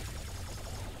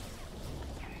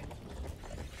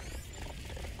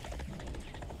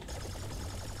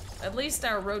 At least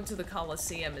our road to the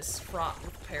Colosseum is fraught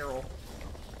with peril.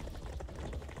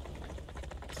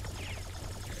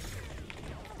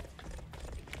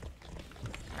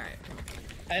 Alright, come on.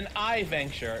 And I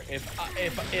venture,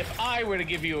 if I were to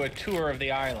give you a tour of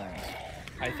the island,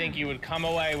 I think you would come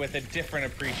away with a different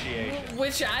appreciation.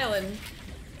 Which island?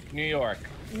 New York.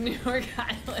 New York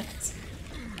Island.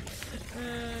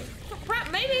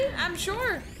 Maybe, I'm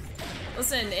sure.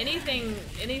 Listen, anything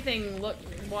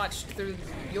watched through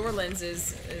your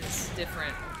lenses is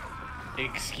different.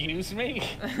 Excuse me?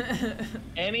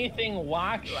 Anything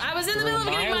watched I was in the through middle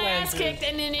of getting my ass lenses- kicked,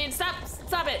 and then stop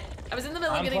Stop it! I was in the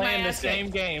middle of I'm getting my playing the ass same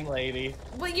kicked. game, lady.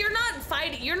 But you're not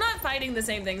fighting. You're not fighting the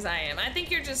same things I am. I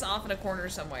think you're just off in a corner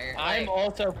somewhere. I'm Like,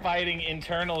 also fighting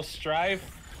internal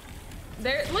strife.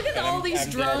 there. Look at And all these I'm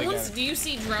dead drones. again. Do you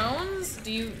see drones?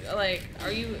 Do you like?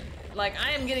 Are you like?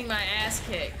 I am getting my ass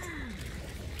kicked.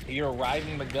 You're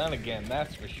riding the gun again,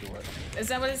 that's for sure. Is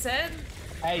that what it said?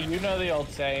 Hey, you know the old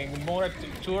saying,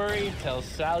 Morituri tells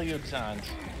salutans.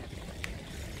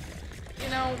 You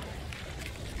know.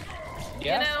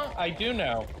 Yes, know, I do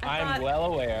know. I'm thought- well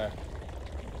aware.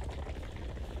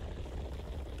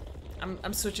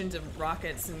 I'm switching to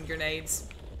rockets and grenades.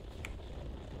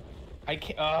 I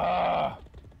can't.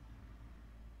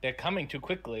 They're coming too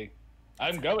quickly.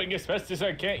 I'm going as fast as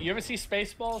I can. You ever see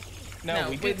Spaceballs? No,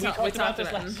 we did. We talked about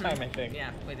this last time, I think.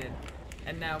 Yeah, we did.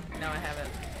 And no, I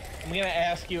haven't. I'm gonna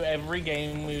ask you every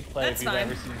game we play That's if you've fine.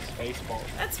 ever seen Spaceballs.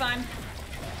 That's fine.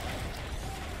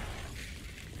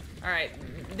 All right,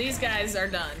 these guys are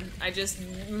done. I just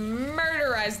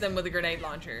murderized them with a grenade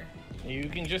launcher. You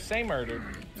can just say murdered.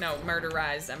 No,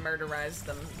 murderized. I murderized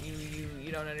them.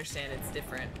 You don't understand. It's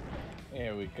different.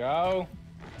 Here we go.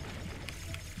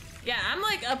 Yeah, I'm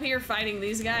like up here fighting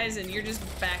these guys, and you're just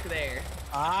back there.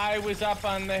 I was up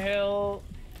on the hill.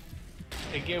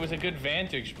 It was a good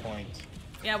vantage point.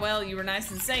 Yeah, well, you were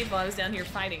nice and safe while I was down here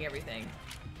fighting everything.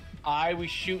 I was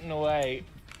shooting away.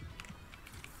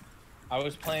 I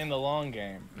was playing the long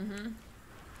game. Mm-hmm.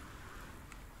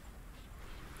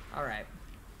 All right.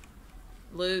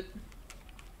 Loot.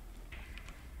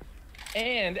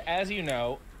 And as you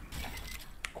know,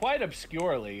 quite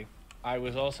obscurely, I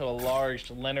was also a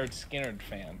large Leonard Skinner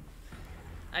fan.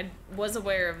 I was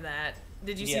aware of that.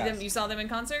 Did you see Yes. them? You saw them in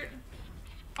concert?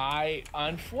 I,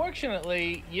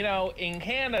 unfortunately, you know, in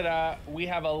Canada, we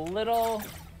have a little,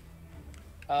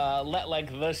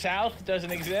 like the South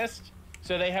doesn't exist,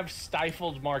 so they have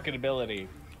stifled marketability.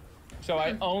 So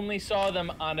I only saw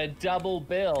them on a double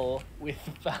bill with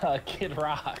Kid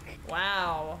Rock.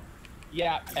 Wow.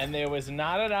 Yeah, and there was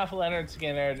not enough Leonard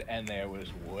Skinner, and there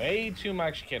was way too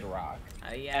much Kid Rock.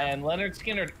 Yeah. And Leonard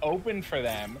Skinner opened for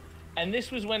them, and this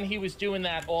was when he was doing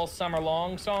that All Summer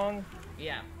Long song,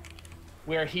 Yeah.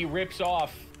 where he rips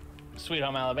off Sweet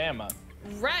Home Alabama.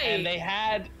 Right. And they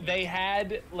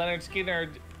had Leonard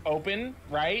Skinner open,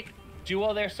 right? Do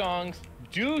all their songs,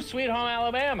 do Sweet Home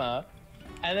Alabama,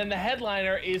 and then the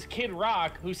headliner is Kid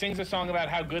Rock, who sings a song about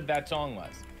how good that song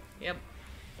was. Yep.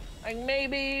 Like,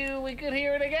 maybe we could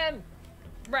hear it again.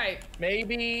 Right.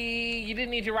 Maybe you didn't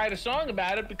need to write a song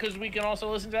about it because we can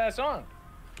also listen to that song.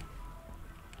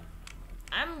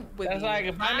 I'm with That's you. like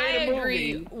if I made a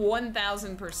agree movie-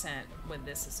 1000% with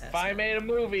this assessment. If I made a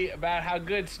movie about how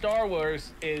good Star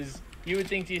Wars is, you would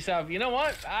think to yourself, you know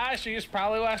what? I should just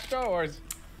probably watch Star Wars.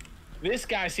 This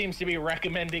guy seems to be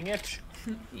recommending it.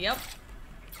 Yep.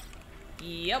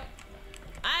 Yep.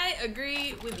 I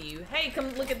agree with you. Hey,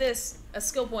 come look at this. A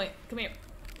skill point. Come here.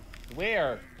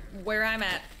 Where? Where I'm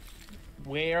at.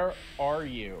 Where are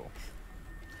you?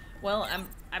 Well,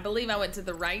 I believe I went to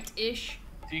the right-ish.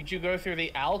 Did you go through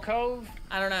the alcove?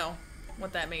 I don't know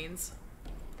what that means.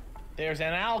 There's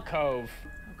an alcove.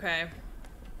 Okay.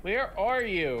 Where are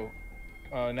you?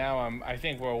 Oh, now I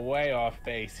think we're way off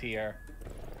base here.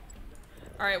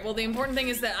 All right. Well, the important thing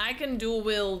is that I can dual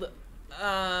wield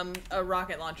a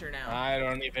rocket launcher now. I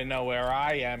don't even know where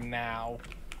I am now.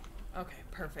 Okay.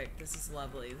 Perfect. This is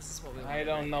lovely. This is what we want. I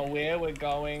don't know where we're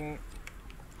going.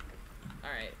 All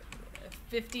right.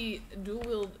 50 dual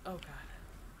wield. Oh god.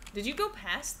 Did you go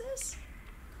past this?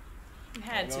 You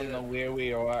had I don't to. know where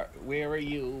we are. Where are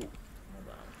you? Hold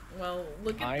on. Well,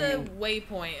 look at I'm the in-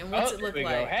 waypoint and what's Oh, it look there we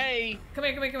like? go. Hey. Come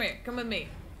here, come here, come here. Come with me.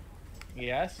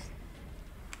 Yes.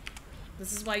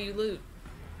 This is why you loot.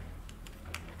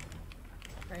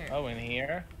 Right here. Oh, in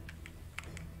here.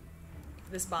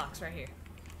 This box right here.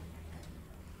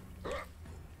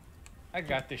 I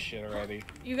got this shit already.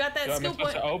 You got that So am I skill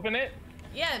supposed point? to open it?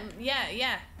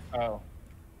 Yeah. Oh.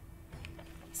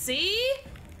 See?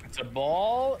 It's a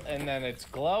ball, and then it's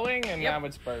glowing, and Yep. now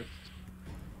it's burst.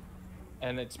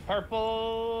 And it's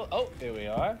purple. Oh, there we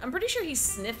are. I'm pretty sure he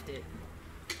sniffed it.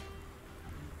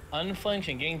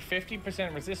 Unflinching, gain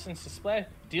 50% resistance to splash.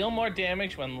 Deal more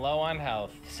damage when low on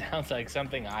health. Sounds like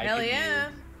something I Hell could yeah.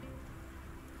 use.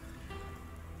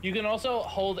 You can also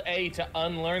hold A to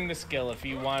unlearn the skill if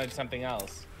you wanted something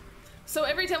else. So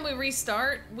every time we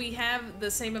restart, we have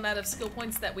the same amount of skill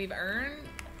points that we've earned,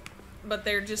 but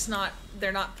they're just not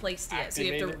placed yet. So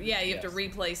you have to Activated? you have to Yes.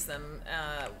 replace them,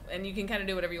 and you can kind of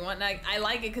do whatever you want. And I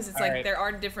like it because it's All like right. there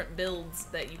are different builds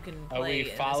that you can play. Are we in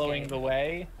this following game. the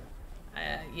way?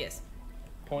 Yes.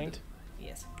 Point?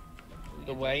 Yes.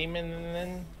 The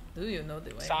wayman? Do you know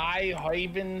the way? Cy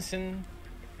Hybenson?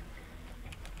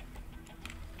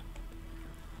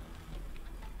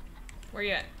 Where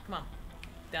you at? Come on.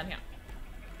 Down here.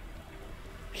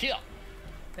 Here.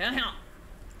 Down here.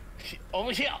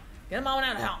 Over here. Get them on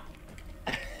out of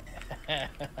here.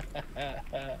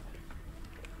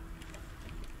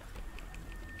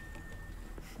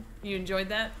 You enjoyed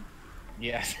that?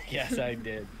 Yes, yes, I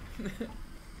did.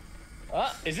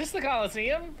 Is this the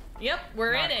Coliseum? Yep,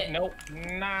 we're in it. Nope,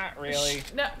 not really.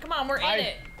 No, come on, we're in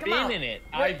it. Come on. I've been in it.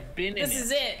 I've been in it. This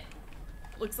is it.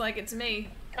 Looks like it to me.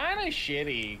 Kind of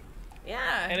shitty.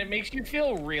 Yeah. And it makes you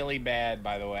feel really bad,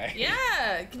 by the way.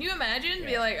 Yeah. Can you imagine? Yeah.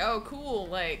 Be like, oh, cool.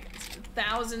 Like,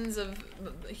 thousands of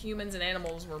humans and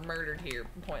animals were murdered here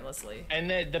pointlessly. And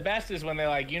the best is when they're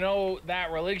like, you know,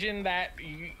 that religion that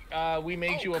we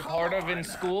made you a part of in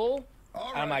school?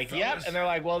 All I'm right, like, yep. fellas, And they're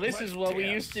like, well, this let's is what we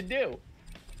dance. used to do.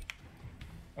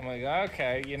 I'm like,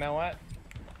 okay, you know what?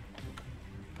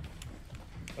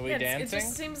 Are we dancing? It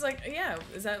just seems like, yeah.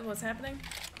 Is that what's happening?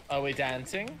 Are we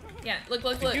dancing? Yeah. Look.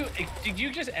 Did you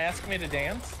just ask me to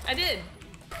dance? I did.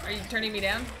 Are you turning me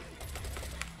down?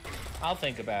 I'll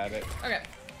think about it. Okay.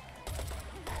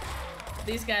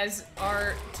 These guys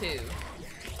are too.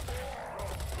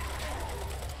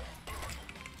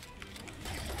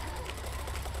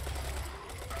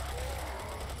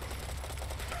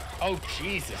 Oh,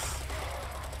 Jesus.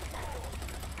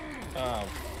 Oh,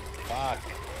 fuck.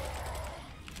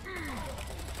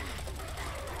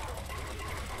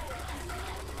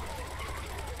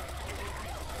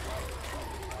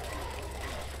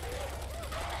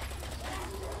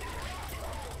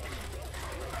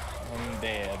 I'm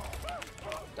dead.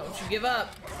 Don't you give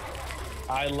up.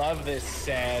 I love this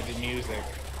sad music.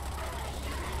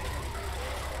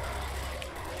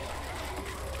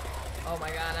 Oh my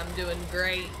god, I'm doing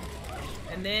great.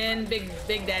 And then Big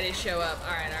Daddies show up.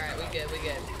 Alright, we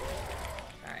good.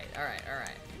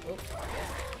 Alright. Oh,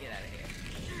 get out of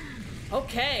here.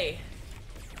 Okay.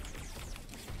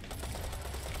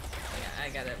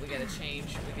 Yeah, we gotta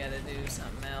change. We gotta do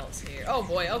something else here. Oh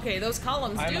boy, okay, those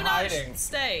columns I'm do hiding. not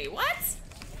stay. What?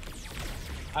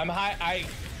 I'm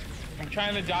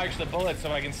trying to dodge the bullets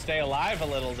so I can stay alive a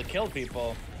little to kill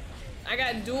people. I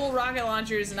got dual rocket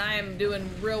launchers and I am doing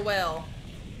real well.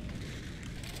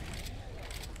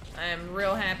 I am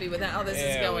real happy with how this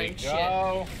is going. There we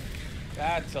go.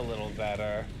 That's a little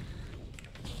better.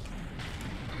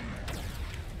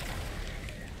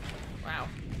 Wow.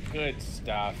 Good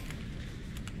stuff.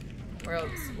 Where else?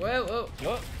 Whoa.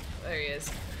 Oh, There he is.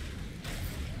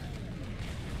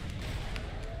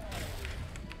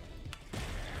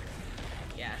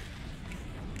 Yeah.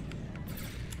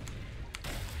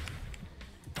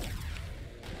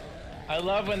 I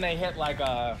love when they hit like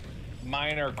a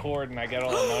minor chord and I get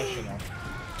all emotional.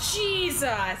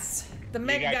 Jesus! The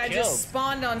mech got guy killed. just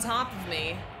spawned on top of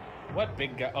me. What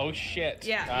big guy? Oh shit!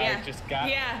 Yeah, I yeah, just got.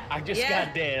 yeah, I just yeah.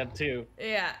 got damned too.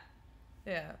 Yeah.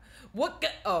 What?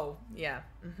 Oh, yeah.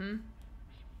 Mm-hmm.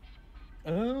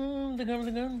 Oh, the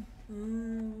gun.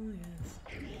 Oh yes.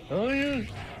 Oh yeah.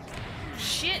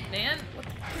 Shit, man. What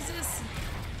the fuck is this?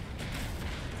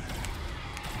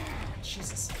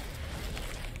 Jesus.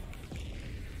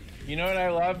 You know what I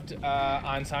loved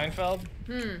on Seinfeld?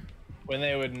 When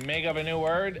they would make up a new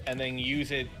word and then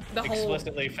use it The whole-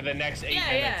 explicitly for the next 8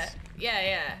 minutes.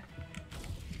 Yeah.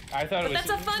 I thought it was. But that's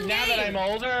a fun now that game. I'm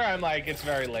older, I'm like, it's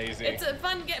very lazy. It's a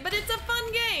fun game, but it's a fun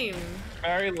game.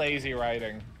 Very lazy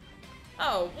writing.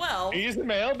 Oh, well. He's a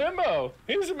male bimbo.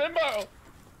 He's a bimbo.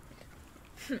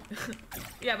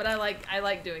 Yeah, but I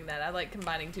like doing that. I like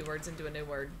combining two words into a new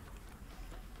word.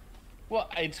 Well,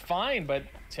 it's fine, but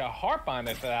to harp on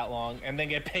it for that long and then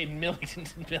get paid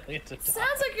millions and millions of dollars.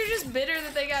 Sounds like you're just bitter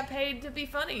that they got paid to be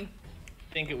funny.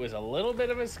 I think it was a little bit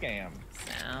of a scam.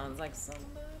 Sounds like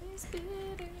somebody's bitter.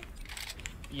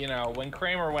 You know, when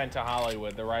Kramer went to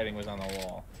Hollywood, the writing was on the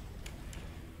wall.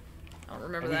 I don't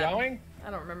remember Are we that. going? I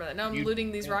don't remember that. No, I'm You-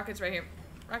 looting these yeah. rockets right here.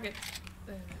 Rocket.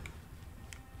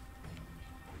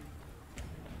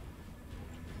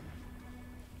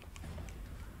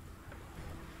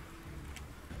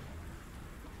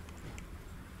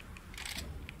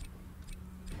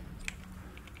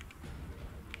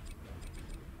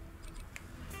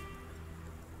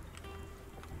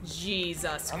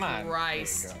 Jesus Come on. There you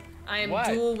Christ. go. I am What?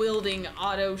 dual wielding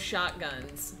auto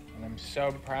shotguns. And I'm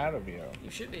so proud of you.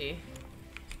 You should be.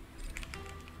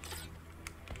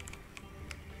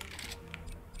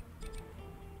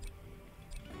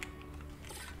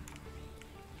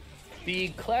 The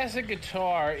classic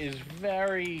guitar is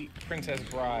very Princess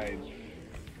Bride.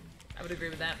 I would agree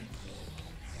with that.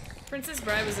 Princess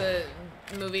Bride was a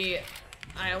movie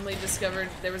I only discovered.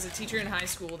 There was a teacher in high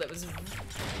school that was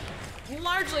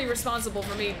largely responsible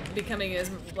for me becoming as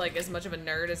much of a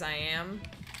nerd as I am.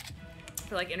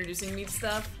 for like introducing me to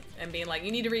stuff and being like,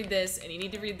 you need to read this and you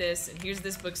need to read this and here's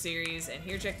this book series and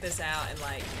here, check this out. And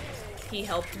like, he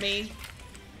helped me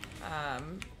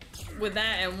with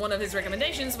that. And one of his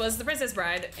recommendations was The Princess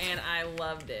Bride, and I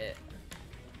loved it.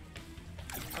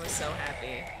 I was so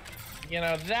happy. You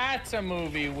know, that's a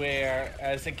movie where,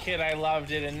 as a kid, I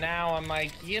loved it, and now I'm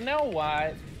like, you know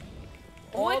what?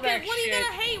 What are you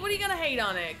gonna hate? What are you gonna hate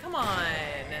on it? Come on.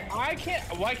 Why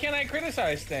can't I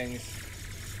criticize things?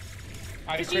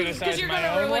 I criticize you're my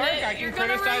gonna own ruin work. it. I can You're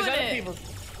gonna criticize ruin other it. people.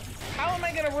 How am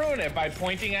I gonna ruin it? By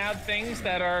pointing out things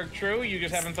that are true? You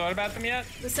just haven't thought about them yet?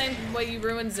 The same way you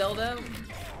ruined Zelda.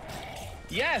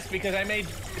 Yes, because I made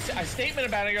a statement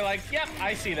about it. You're like, yep,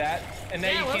 I see that, and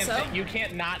now Yeah, you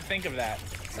can't not think of that.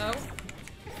 So?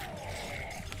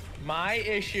 My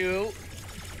issue,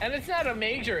 and it's not a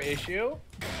major issue,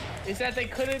 is that they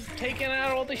could have taken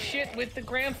out all the shit with the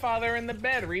grandfather in the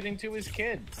bed reading to his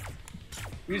kid.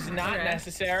 It was not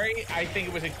necessary. I think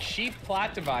it was a cheap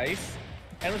plot device,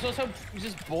 and it was also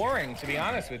just boring, to be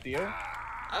honest with you.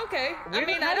 Okay. I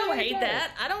mean, I don't hate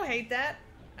that. I don't hate that.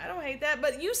 I don't hate that.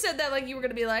 But you said that like you were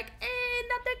gonna be like,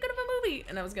 not that good of a movie,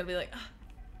 and I was gonna be like, oh,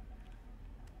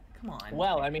 come on.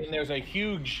 Well, I mean, there's a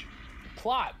huge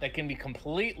plot that can be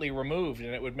completely removed,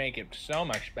 and it would make it so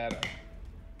much better.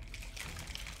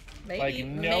 Maybe. Like,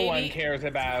 no one cares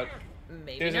about...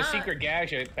 Maybe There's not. a secret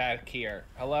gadget back here.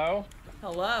 Hello?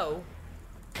 Hello.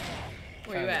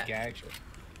 Where you Found a at? gadget.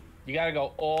 You gotta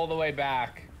go all the way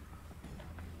back.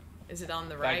 Is it on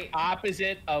the Like, right?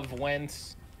 opposite of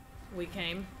whence... We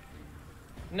came.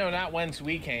 No, not whence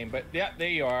we came, but yeah, there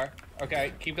you are.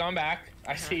 Okay, keep going back.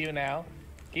 I see you now.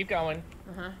 Keep going.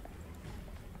 Uh-huh.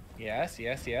 Yes,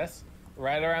 yes, yes.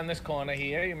 Right around this corner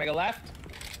here. You make a left.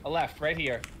 A left, right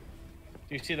here.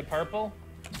 Do you see the purple?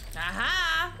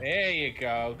 Aha! There you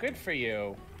go. Good for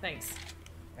you. Thanks.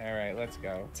 All right, let's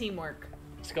go. Teamwork.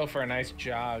 Let's go for a nice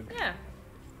jog. Yeah.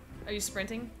 Are you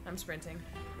sprinting? I'm sprinting.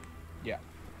 Yeah.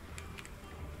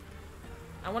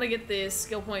 I want to get the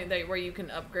skill point that where you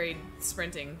can upgrade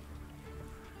sprinting.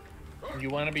 You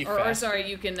want to be Or fast. sorry,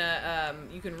 you can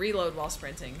reload while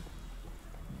sprinting.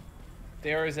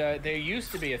 There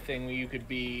used to be a thing where you could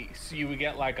be, so you would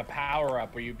get like a power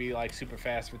up where you'd be like super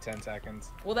fast for 10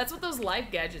 seconds. Well, that's what those life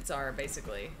gadgets are,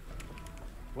 basically.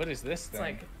 What is this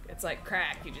thing? It's like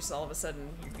crack. You just all of a sudden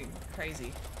you get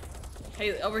crazy.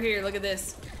 Hey, over here, look at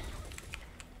this.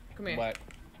 Come here. What?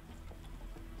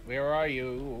 Where are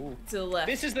you? To the left.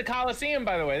 This is the Coliseum,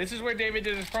 by the way. This is where David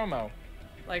did his promo.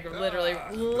 Like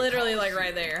literally like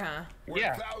right there, huh?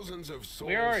 Yeah. Thousands of souls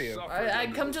Where are you? I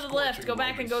come to the left. Go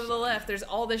back and go to the left. There's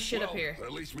all this shit up here.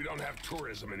 At least we don't have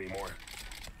tourism anymore.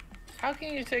 How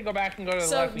can you say go back and go to the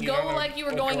So left? And you don't go know like you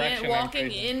were what going direction in, I'm walking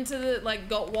facing? into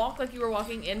the walk like you were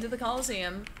walking into the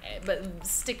Coliseum, but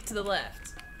stick to the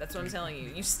left. That's what I'm telling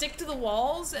you. You stick to the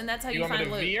walls, and that's how you want me find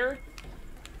to loot. veer?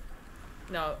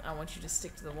 No, I want you to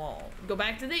stick to the wall. Go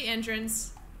back to the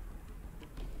entrance.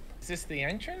 Is this the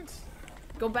entrance?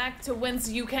 Go back to whence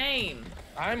you came.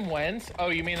 I'm whence? Oh,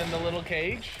 you mean in the little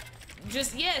cage?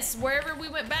 Just yes, wherever we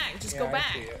went back. Just Yeah, go I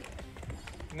back. see it.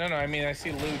 No, I mean I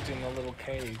see loot in the little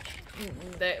cage.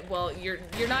 Well, you're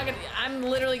not gonna. I'm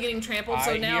literally getting trampled.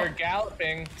 So I now. hear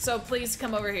galloping. So please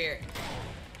come over here.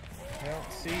 I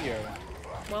don't see you.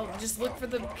 Well, just look for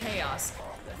the chaos.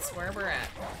 That's where we're at.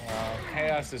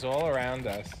 Chaos is all around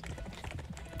us.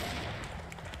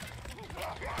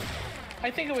 I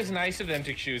think it was nice of them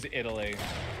to choose Italy.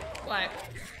 What? I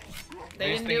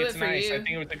They just didn't think do it's it for nice. you. I think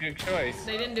it was a good choice.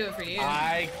 They didn't do it for you.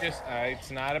 It's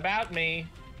not about me.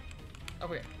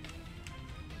 Over here.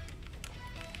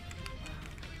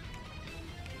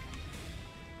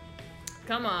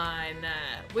 Come on.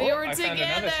 We Oh, were I found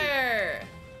another together.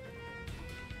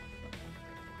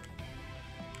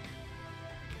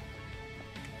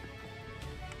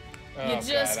 You Oh,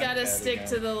 just God, I'm gotta dead stick again.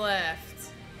 to the left.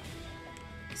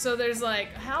 So there's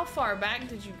like, how far back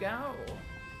did you go?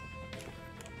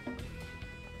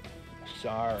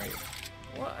 Sorry.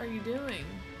 What are you doing?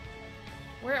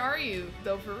 Where are you,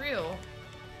 though, for real?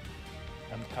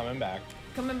 I'm coming back.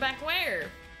 Coming back where?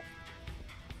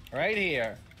 Right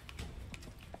here.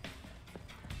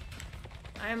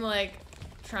 I'm like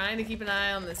trying to keep an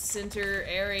eye on the center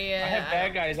area. I have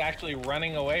bad guys actually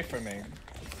running away from me.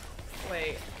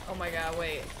 Wait. Oh my god,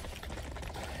 wait.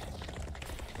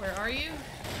 Where are you?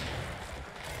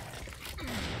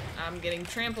 I'm getting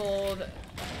trampled.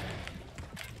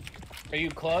 Are you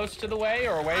close to the way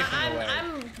or away from the way?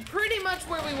 I'm pretty much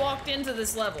where we walked into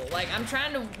this level. Like, I'm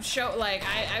trying to show, like,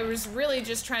 I was really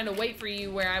just trying to wait for you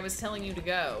where I was telling you to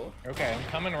go. Okay, I'm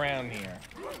coming around here.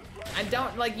 I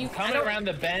don't, like, you, Coming around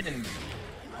the bend.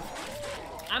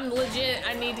 I'm legit,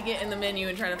 I need to get in the menu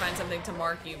and try to find something to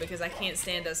mark you because I can't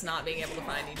stand us not being able to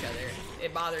find each other.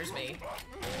 It bothers me.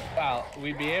 Well,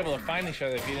 we'd be able to find each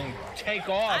other if you didn't take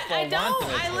off. I don't.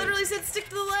 I literally said stick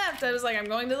to the left. I was like, I'm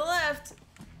going to the left.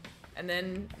 And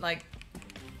then, like,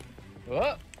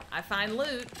 Whoa. I find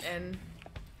loot and...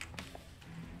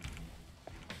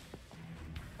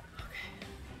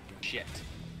 Shit.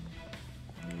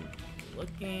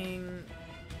 Looking...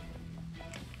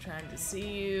 Trying to see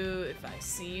you, if I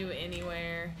see you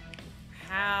anywhere.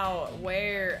 How?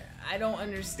 Where? I don't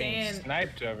understand. Being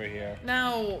sniped over here.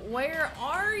 No, where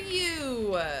are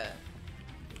you?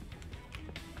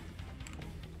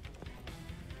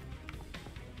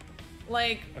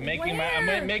 Like, I'm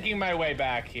making my way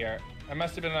back here. I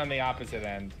must have been on the opposite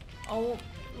end. Oh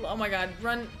my God!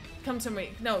 Run! Come to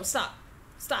me! No, stop!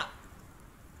 Stop!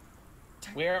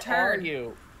 Where are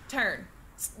you? Turn!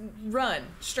 Run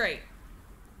straight!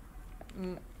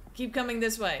 Keep coming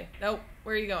this way. Nope.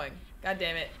 Where are you going? God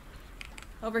damn it!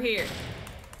 Over here!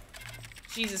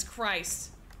 Jesus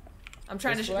Christ! I'm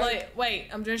trying to wait.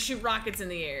 I'm gonna shoot rockets in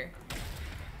the air.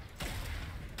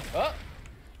 Oh!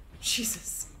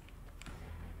 Jesus!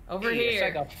 Over Hey, here.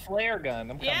 it's like a flare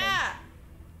gun. I'm coming. Yeah.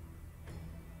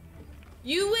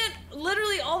 You went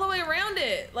literally all the way around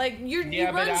it. Like you Yeah,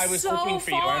 run but I was so looking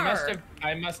for far. you.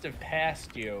 I must have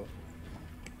passed you.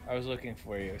 I was looking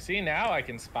for you. See, now I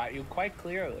can spot you quite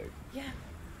clearly. Yeah.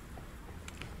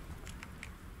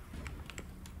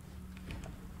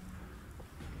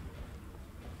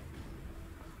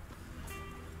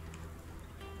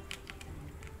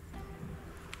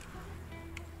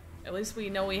 At least we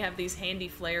know we have these handy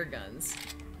flare guns.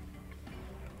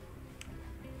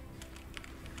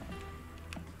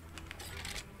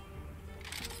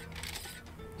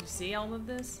 You see all of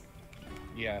this?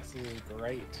 Yes, this is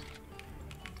great.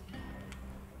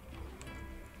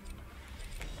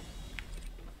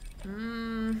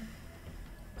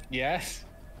 Yes?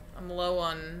 I'm low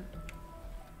on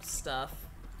stuff.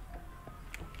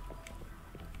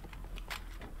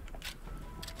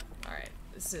 Alright,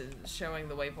 this is showing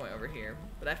the waypoint over here.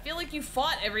 But I feel like you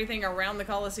fought everything around the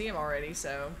Coliseum already,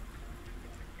 so...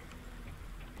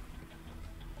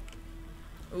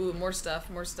 Ooh, more stuff,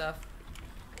 more stuff.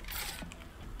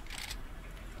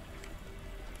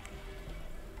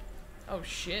 Oh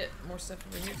shit, more stuff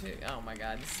over here too. Oh my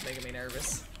god, this is making me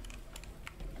nervous.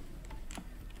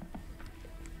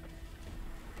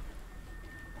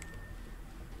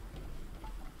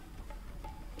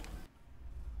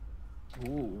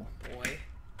 Ooh. Boy.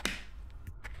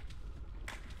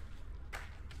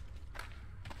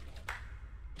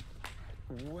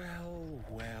 Well,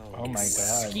 well. Oh my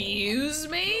god. Excuse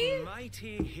me? The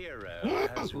mighty hero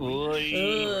has reached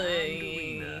the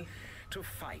arena to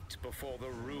fight before the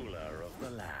ruler of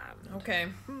the land. Okay.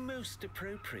 Most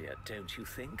appropriate, don't you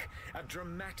think? A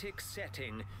dramatic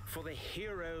setting for the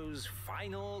hero's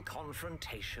final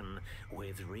confrontation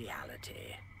with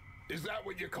reality. Is that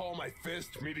what you call my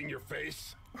fist meeting your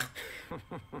face?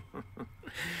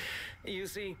 You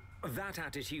see, that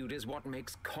attitude is what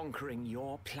makes conquering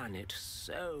your planet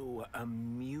so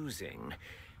amusing.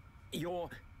 Your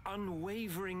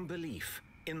unwavering belief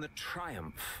in the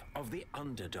triumph of the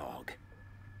underdog.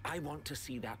 I want to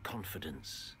see that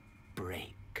confidence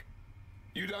break.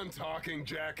 You done talking,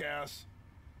 jackass?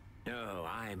 No,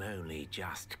 I'm only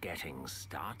just getting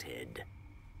started.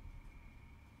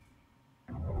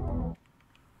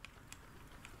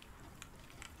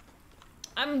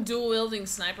 I'm dual wielding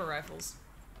sniper rifles.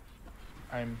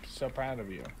 I'm so proud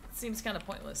of you. Seems kind of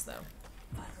pointless though.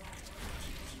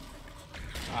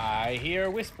 I hear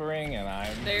whispering and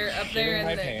I'm They're up there in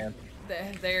my the, pants.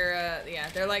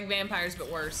 they're like vampires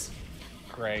but worse.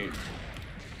 Great.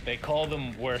 They call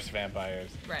them worse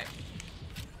vampires. Right.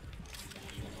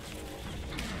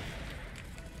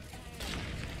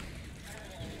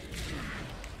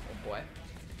 Oh boy.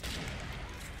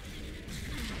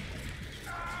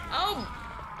 Oh!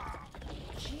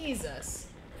 Jesus.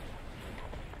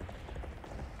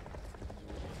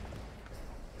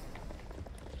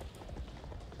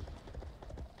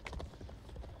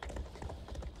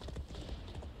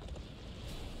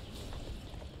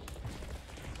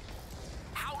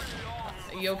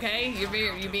 Are you okay?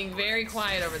 You're being very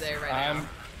quiet over there right now. I'm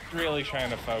really trying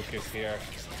to focus here.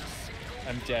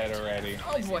 I'm dead already.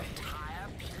 Oh boy.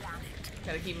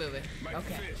 Gotta keep moving. My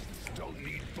Okay. fists don't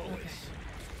need bullets.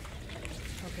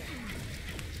 Okay.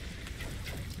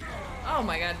 Oh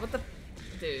my god, what the...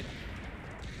 Dude.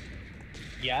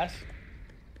 Yes?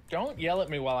 Don't yell at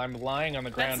me while I'm lying on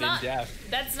the ground in death.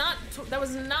 That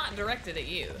was not directed at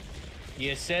you.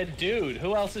 You said dude.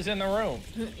 Who else is in the room?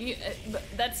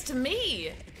 That's to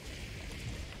me.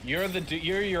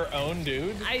 You're your own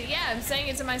dude? Yeah, I'm saying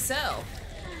it to myself.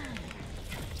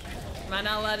 Am I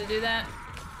not allowed to do that?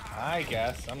 I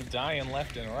guess. I'm dying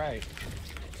left and right.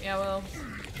 Yeah, well,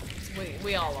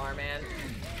 we all are, man.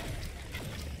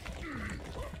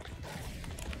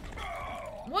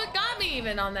 What got me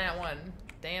even on that one?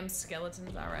 Damn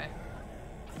skeletons, alright.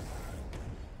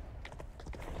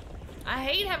 I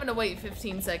hate having to wait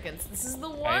 15 seconds. This is the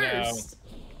worst.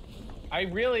 I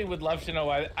really would love to know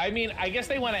why. I mean, I guess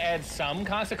they want to add some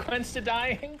consequence to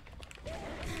dying.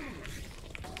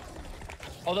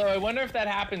 Although I wonder if that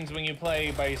happens when you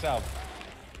play by yourself.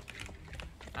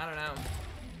 I don't know.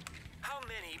 How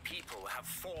many people have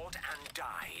fought and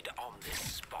died on this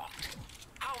spot?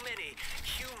 How many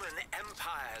human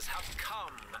empires have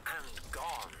come and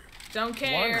gone? Don't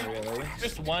care. One, really.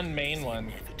 Just one main one.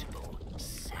 Inevitable,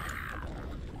 Sam.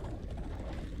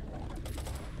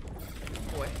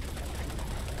 Boy.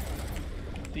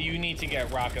 You need to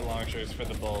get rocket launchers for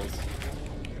the bulls.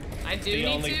 I do the need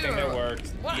only to, thing that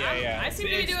works. Well, Yeah. I seem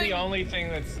to be it's doing. the only thing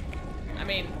that's. I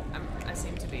mean, I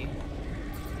seem to be.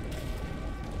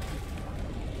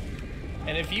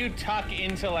 And if you tuck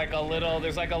into like a little,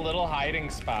 there's like a little hiding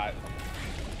spot.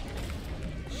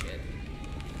 Shit.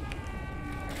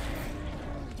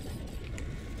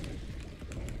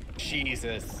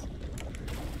 Jesus.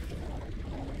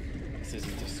 This is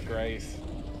a disgrace.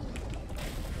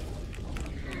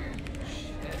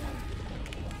 Shit.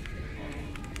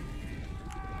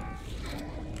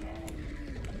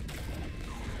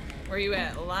 Where you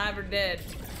at? Alive or dead?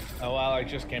 Oh well, I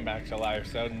just came back to life,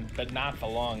 so but not for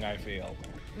long, I feel.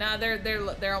 Nah,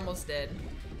 they're almost dead.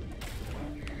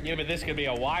 Yeah, but this could be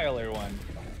a whiler one.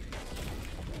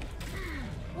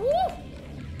 Woo!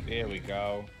 There we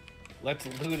go. Let's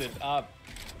loot it up.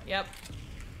 Yep.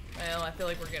 Well, I feel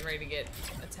like we're getting ready to get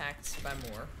attacked by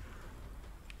more.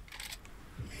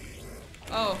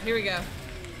 Oh, here we go.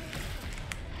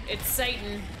 It's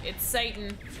Satan. It's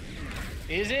Satan.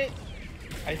 Is it?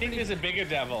 I think there's a bigger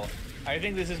devil. I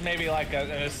think this is maybe like an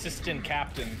assistant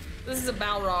captain. This is a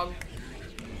Balrog.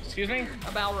 Excuse me?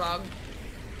 A Balrog.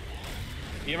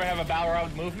 You ever have a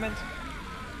Balrog movement?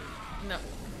 No.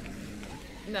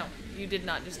 No, you did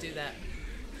not just do that.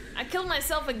 I killed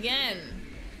myself again.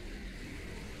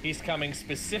 He's coming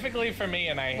specifically for me,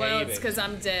 and I hate it. Well, it's because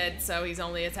I'm dead, so he's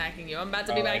only attacking you. I'm about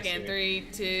to be back in. 3,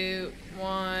 2,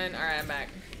 1. All right, I'm back.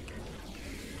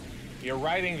 You're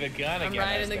riding the gun again. I'm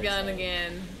riding the gun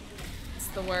again. It's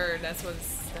the word. That's what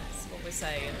we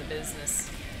say in the business.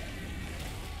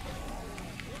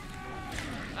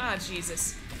 Ah,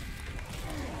 Jesus.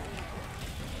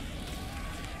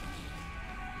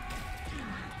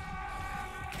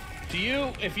 Do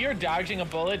you, if you're dodging a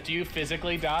bullet, do you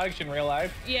physically dodge in real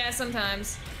life? Yeah,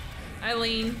 sometimes. I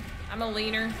lean. I'm a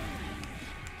leaner.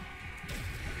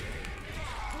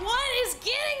 What is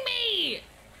getting me?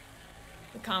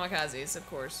 The kamikazes, of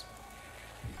course.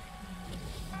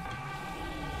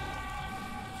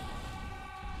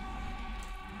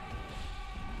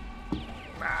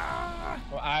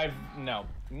 Well,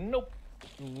 nope.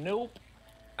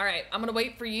 All right, I'm gonna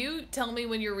wait for you. Tell me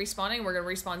when you're respawning. We're gonna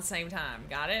respawn at the same time.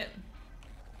 Got it?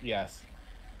 Yes.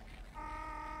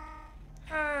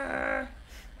 Let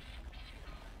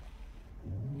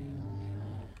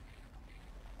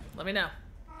me know.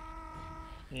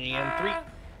 And 3,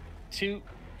 2,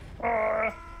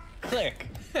 click.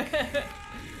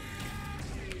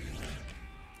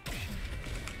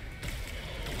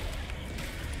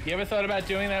 You ever thought about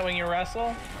doing that when you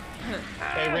wrestle?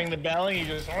 They ring the bell and you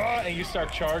just and you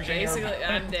start charging. Basically,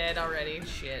 I'm dead already.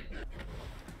 Shit.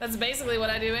 That's basically what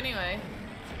I do anyway.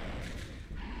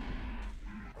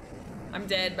 I'm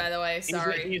dead, by the way.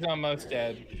 Sorry. He's almost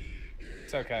dead.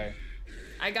 It's okay.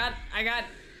 I did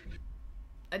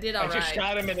all right. I just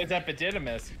shot him in his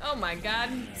epididymis. Oh my god.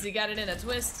 So you got it in a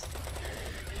twist.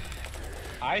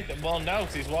 Well, no,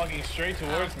 because he's walking straight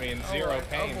towards me in zero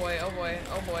pain. Oh boy, oh boy,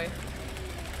 oh boy.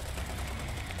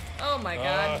 Oh my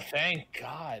god. Oh, thank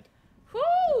God.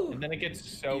 Woo! And then it gets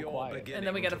so quiet. And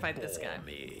then we gotta fight this guy.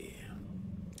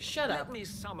 Shut up. Let me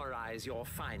summarize your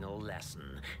final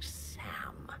lesson,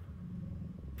 Sam.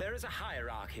 There is a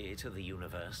hierarchy to the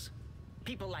universe.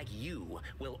 People like you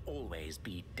will always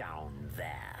be down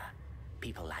there.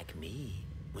 People like me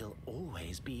will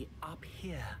always be up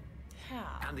here.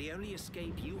 How? And the only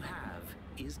escape you have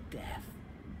is death.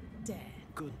 Dead.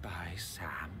 Goodbye,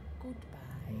 Sam. Goodbye.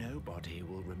 Nobody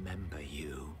will remember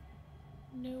you.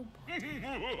 Nobody.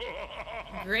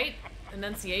 Great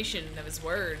enunciation of his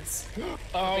words.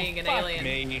 Oh, being an fuck alien.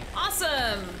 me.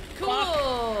 Awesome.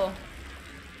 Cool.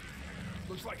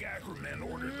 Looks like Ackerman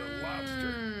ordered the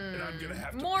lobster, and I'm gonna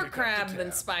have to More pick up crab the than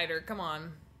tab. spider. Come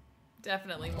on.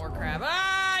 Definitely more crab.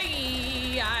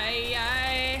 Ay, ay,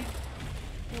 ay.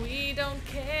 We don't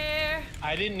care.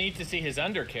 I didn't need to see his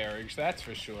undercarriage, that's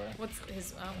for sure. What's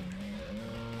his,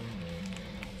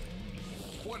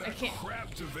 What a I can't-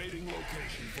 craptivating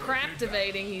location for a big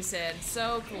Craptivating, he said.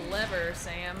 So clever,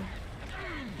 Sam.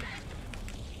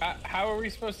 How are we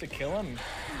supposed to kill him?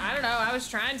 I don't know, I was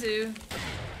trying to.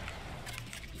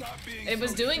 Stop being It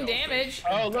was so doing selfish. damage.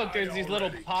 Oh, look, there's Died these little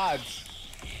already. pods.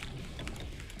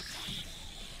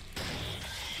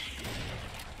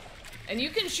 And you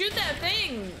can shoot that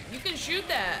thing. You can shoot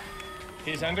that.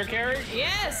 His undercarriage?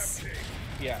 Yes.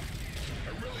 Yeah.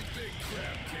 A really big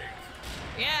crab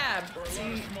cake. Yeah. Or a lot of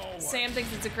See, small ones. Sam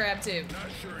thinks it's a crab too. Not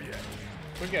sure yet.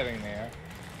 We're getting there.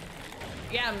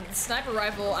 Yeah, sniper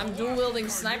rifle. I'm dual wielding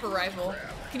sniper rifle.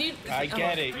 Can you? I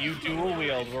get it. You dual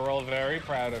wield. We're all very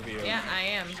proud of you. Yeah, I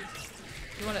am.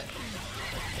 You want to?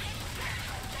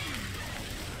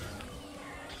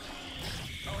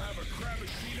 I'll have a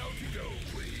crabbuccino to go,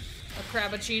 please. A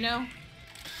crabbuccino?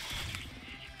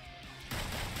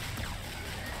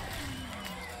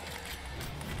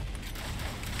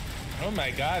 Oh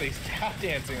my god, he's tap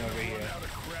dancing over here. Run out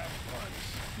of crab puns.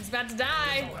 He's about to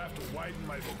die. I'll have to widen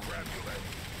my vocabulary.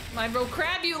 My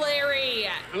vocabulary.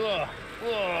 Ugh.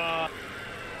 Ugh.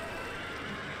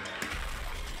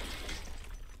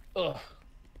 Ugh.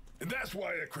 And that's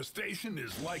why a crustacean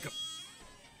is like a...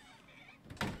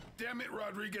 Damn it,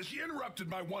 Rodriguez, you interrupted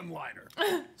my one-liner.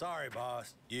 Sorry,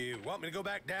 boss. You want me to go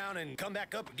back down and come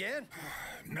back up again?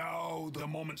 No, the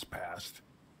moment's passed.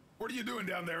 What are you doing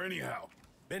down there anyhow?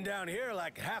 Been down here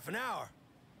like half an hour.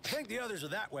 I think the others are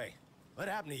that way. What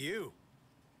happened to you?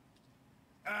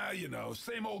 You know,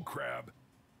 same old crab.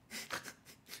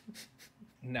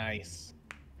 Nice.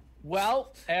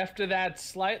 Well, after that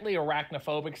slightly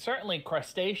arachnophobic, certainly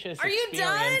crustaceous Are you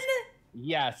done? experience,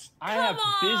 yes, I Come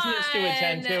have business to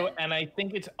attend to, on. and I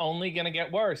think it's only going to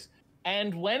get worse.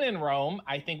 And when in Rome,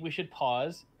 I think we should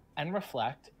pause and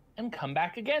reflect and come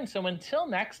back again. So until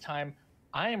next time,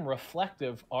 I am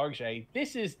Reflective RJ.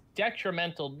 This is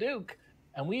Detrimental Duke,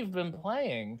 and we've been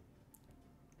playing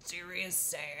Serious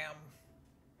Sam.